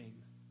no shame.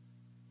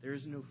 There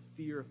is no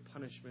fear of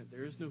punishment.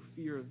 There is no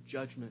fear of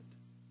judgment.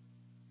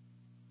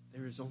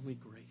 There is only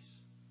grace.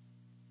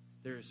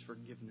 There is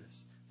forgiveness.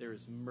 There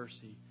is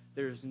mercy.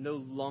 There is no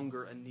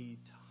longer a need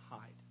to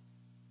hide.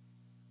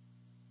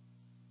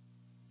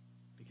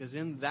 Because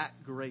in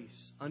that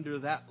grace, under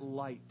that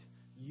light,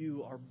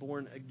 you are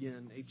born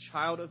again, a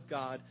child of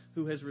God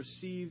who has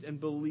received and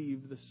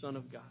believed the Son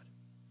of God.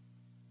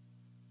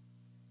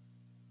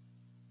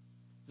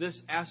 This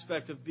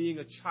aspect of being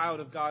a child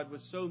of God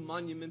was so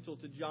monumental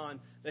to John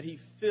that he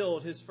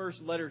filled his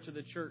first letter to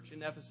the church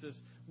in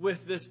Ephesus with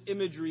this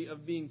imagery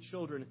of being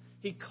children.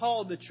 He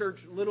called the church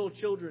little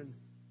children.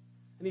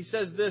 And he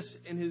says this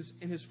in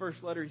his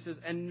first letter. He says,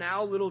 "And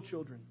now, little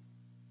children,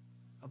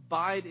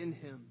 abide in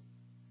Him,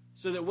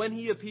 so that when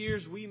He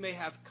appears, we may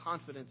have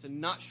confidence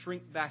and not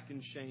shrink back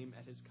in shame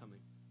at His coming.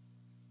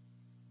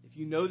 If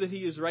you know that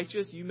He is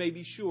righteous, you may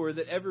be sure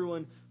that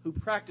everyone who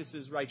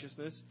practices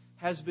righteousness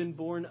has been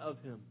born of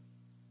Him.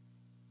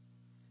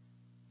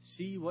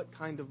 See what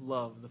kind of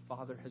love the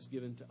Father has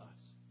given to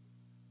us,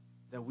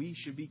 that we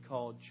should be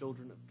called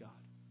children of God.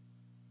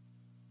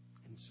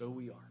 And so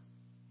we are."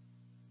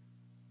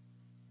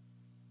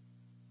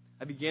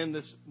 I began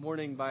this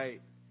morning by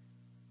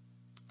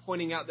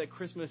pointing out that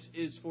Christmas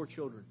is for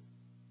children,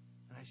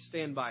 and I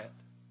stand by it.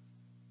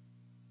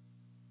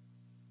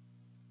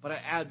 But I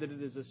add that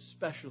it is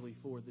especially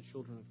for the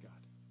children of God.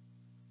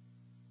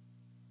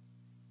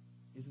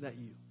 Is that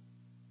you?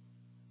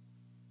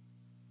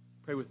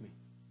 Pray with me.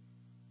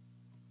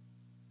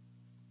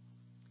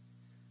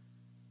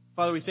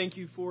 Father, we thank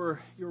You for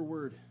Your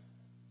word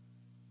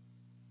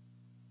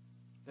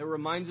that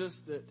reminds us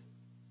that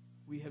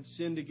we have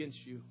sinned against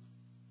You,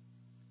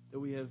 that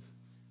we have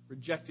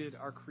rejected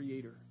our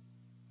Creator,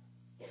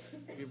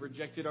 we have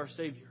rejected our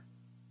Savior.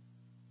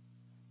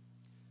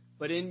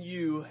 But in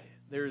You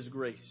there is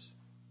grace.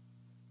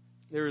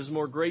 There is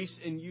more grace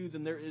in You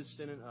than there is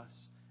sin in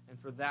us, and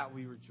for that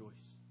we rejoice.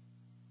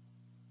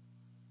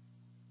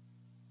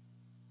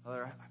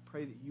 Father, I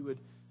pray that You would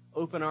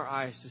open our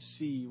eyes to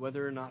see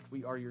whether or not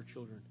we are Your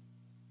children.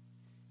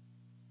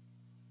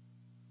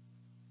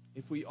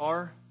 If we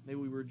are, may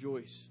we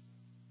rejoice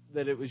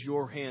that it was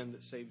Your hand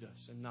that saved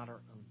us and not our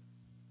own.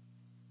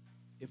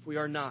 If we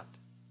are not,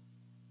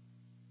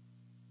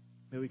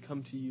 may we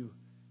come to You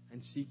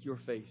and seek Your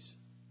face.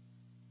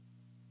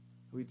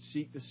 We'd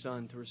seek the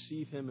Son to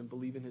receive Him and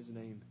believe in His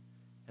name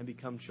and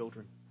become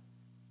children.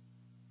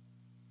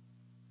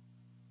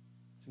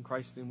 It's in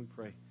Christ's name we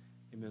pray.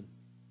 Amen.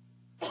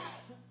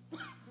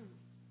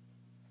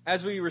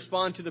 As we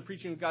respond to the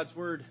preaching of God's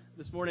Word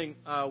this morning,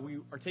 we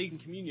are taking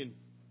communion.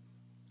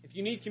 If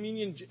you need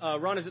communion,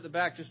 Ron is at the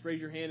back. Just raise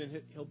your hand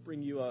and he'll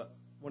bring you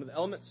one of the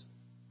elements.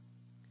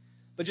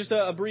 But just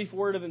a brief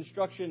word of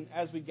instruction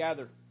as we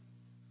gather.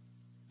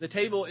 The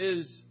table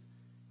is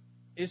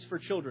for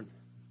children.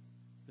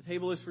 The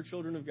table is for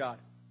children of God.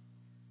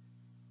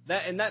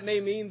 That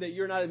may mean that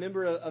you're not a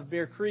member of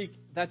Bear Creek.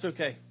 That's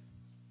okay.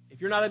 If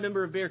you're not a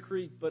member of Bear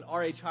Creek but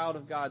are a child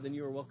of God, then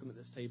you are welcome at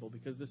this table,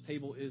 because this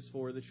table is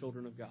for the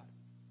children of God.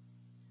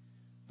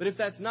 But if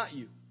that's not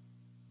you,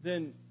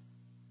 then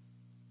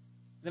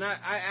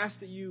I ask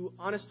that you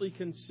honestly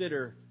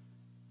consider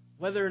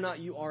whether or not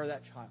you are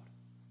that child,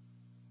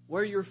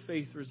 where your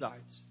faith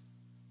resides.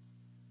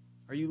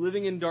 Are you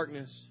living in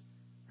darkness,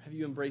 or have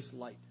you embraced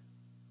light?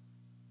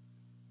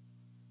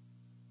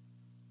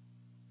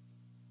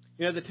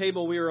 You know, at the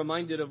table we are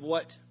reminded of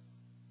what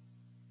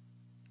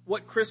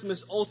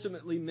Christmas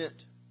ultimately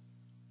meant.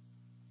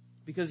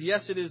 Because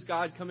yes, it is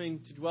God coming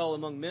to dwell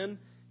among men.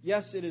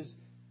 Yes, it is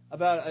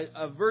about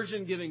a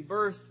virgin giving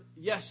birth.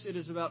 Yes, it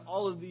is about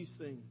all of these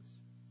things.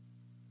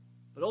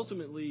 But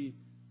ultimately,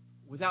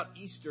 without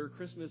Easter,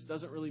 Christmas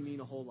doesn't really mean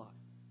a whole lot.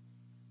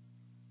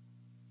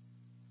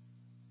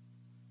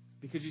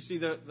 Because you see,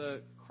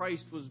 the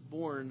Christ was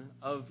born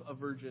of a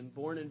virgin,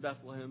 born in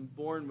Bethlehem,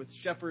 born with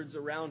shepherds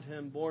around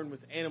Him, born with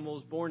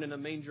animals, born in a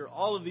manger,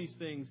 all of these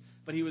things.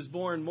 But He was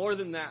born more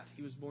than that.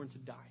 He was born to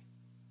die.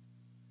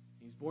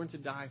 He was born to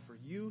die for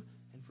you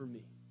and for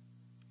me,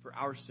 for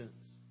our sins.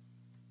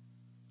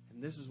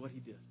 And this is what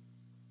He did.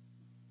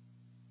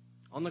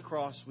 On the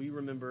cross, we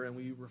remember and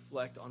we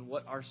reflect on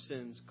what our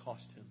sins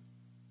cost Him,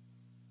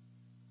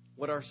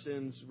 what our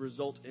sins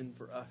result in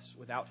for us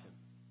without Him.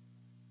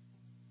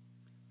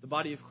 The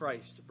body of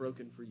Christ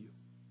broken for you.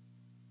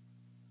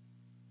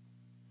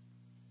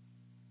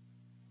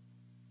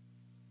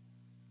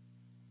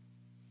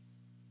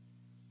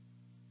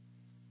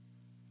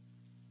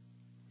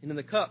 And in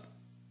the cup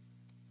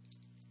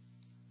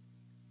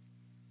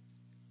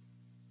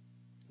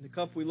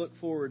we look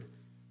forward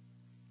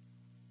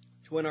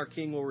to when our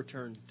King will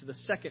return, to the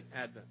second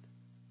Advent.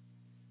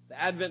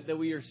 The Advent that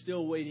we are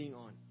still waiting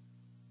on.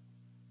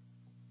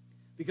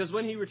 Because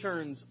when He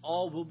returns,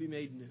 all will be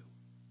made new.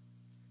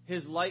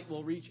 His light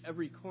will reach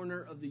every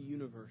corner of the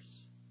universe,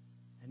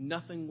 and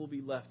nothing will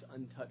be left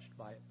untouched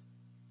by it.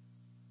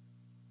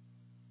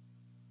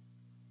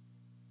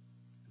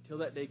 Until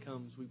that day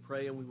comes, we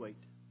pray and we wait.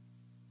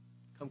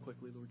 Come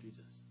quickly, Lord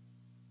Jesus.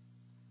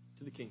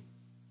 To the King.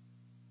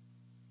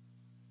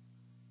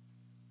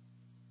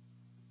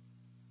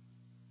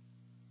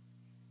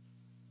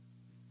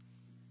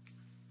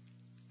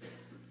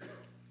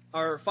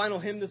 Our final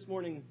hymn this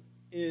morning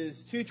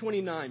is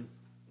 229,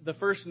 The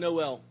First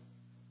Noel.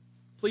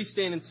 Please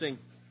stand and sing.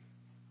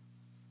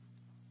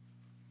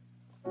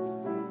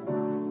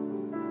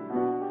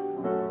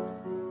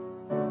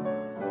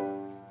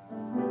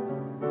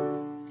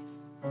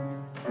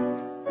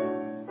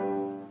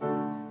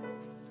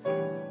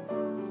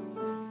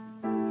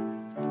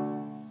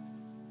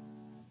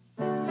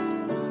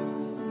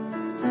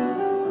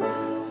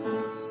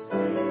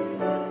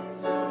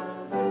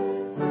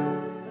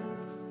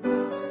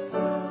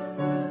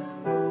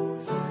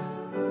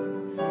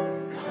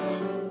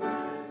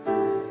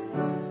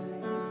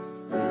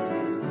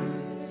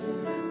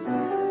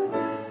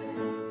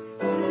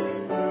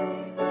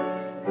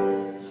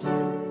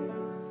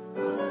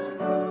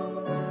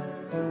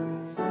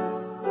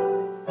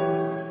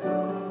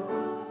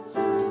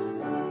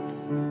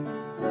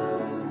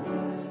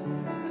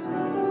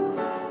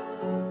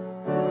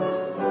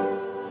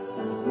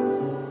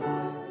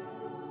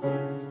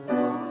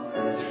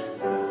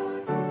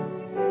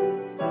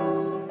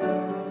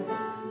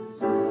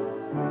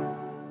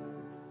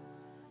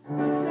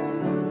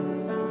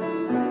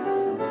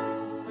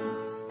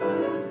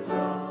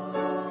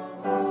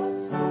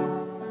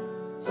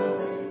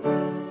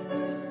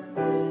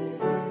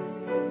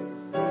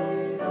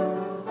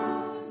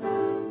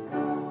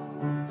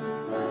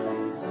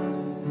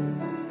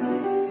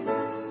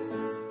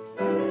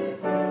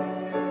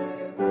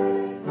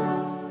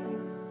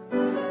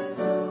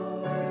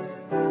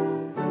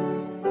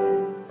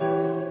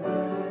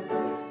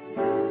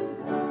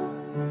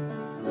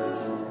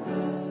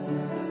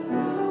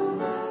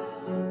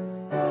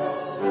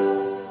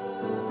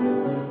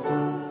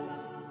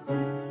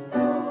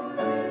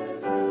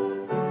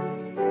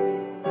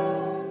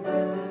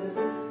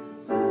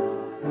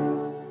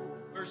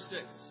 Verse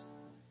 6.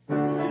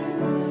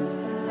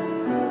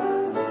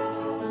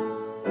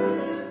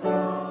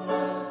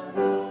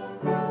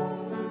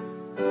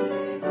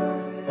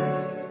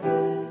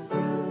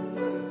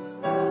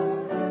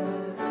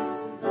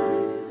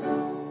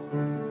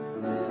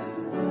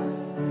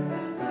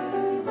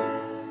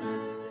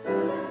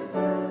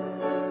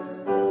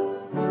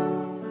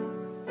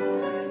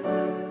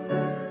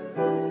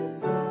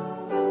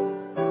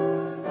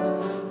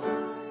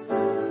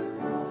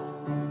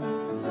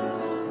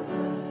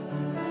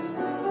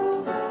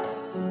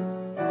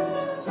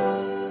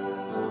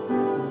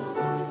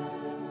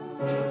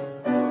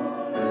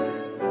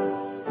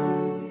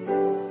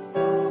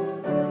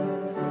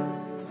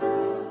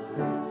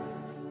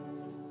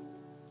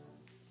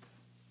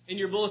 In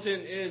your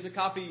bulletin is a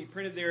copy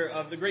printed there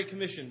of the Great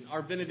Commission,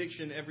 our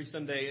benediction every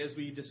Sunday as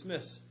we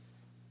dismiss.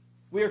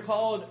 We are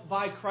called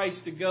by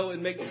Christ to go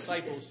and make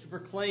disciples, to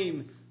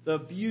proclaim the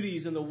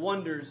beauties and the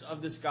wonders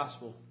of this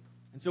gospel.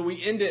 And so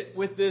we end it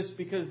with this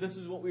because this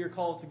is what we are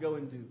called to go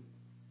and do.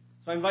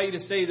 So I invite you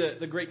to say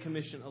the Great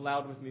Commission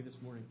aloud with me this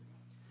morning.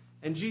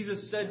 And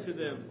Jesus said to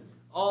them,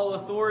 "All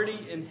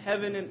authority in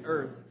heaven and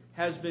earth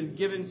has been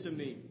given to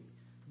me.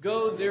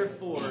 Go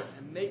therefore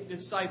and make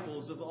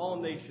disciples of all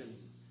nations,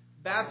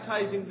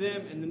 baptizing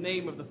them in the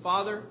name of the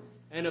Father,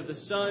 and of the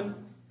Son,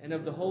 and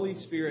of the Holy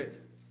Spirit,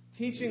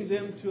 teaching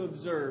them to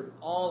observe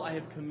all I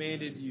have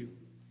commanded you.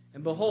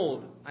 And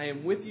behold, I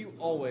am with you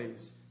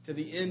always to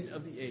the end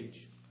of the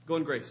age." Go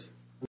in grace.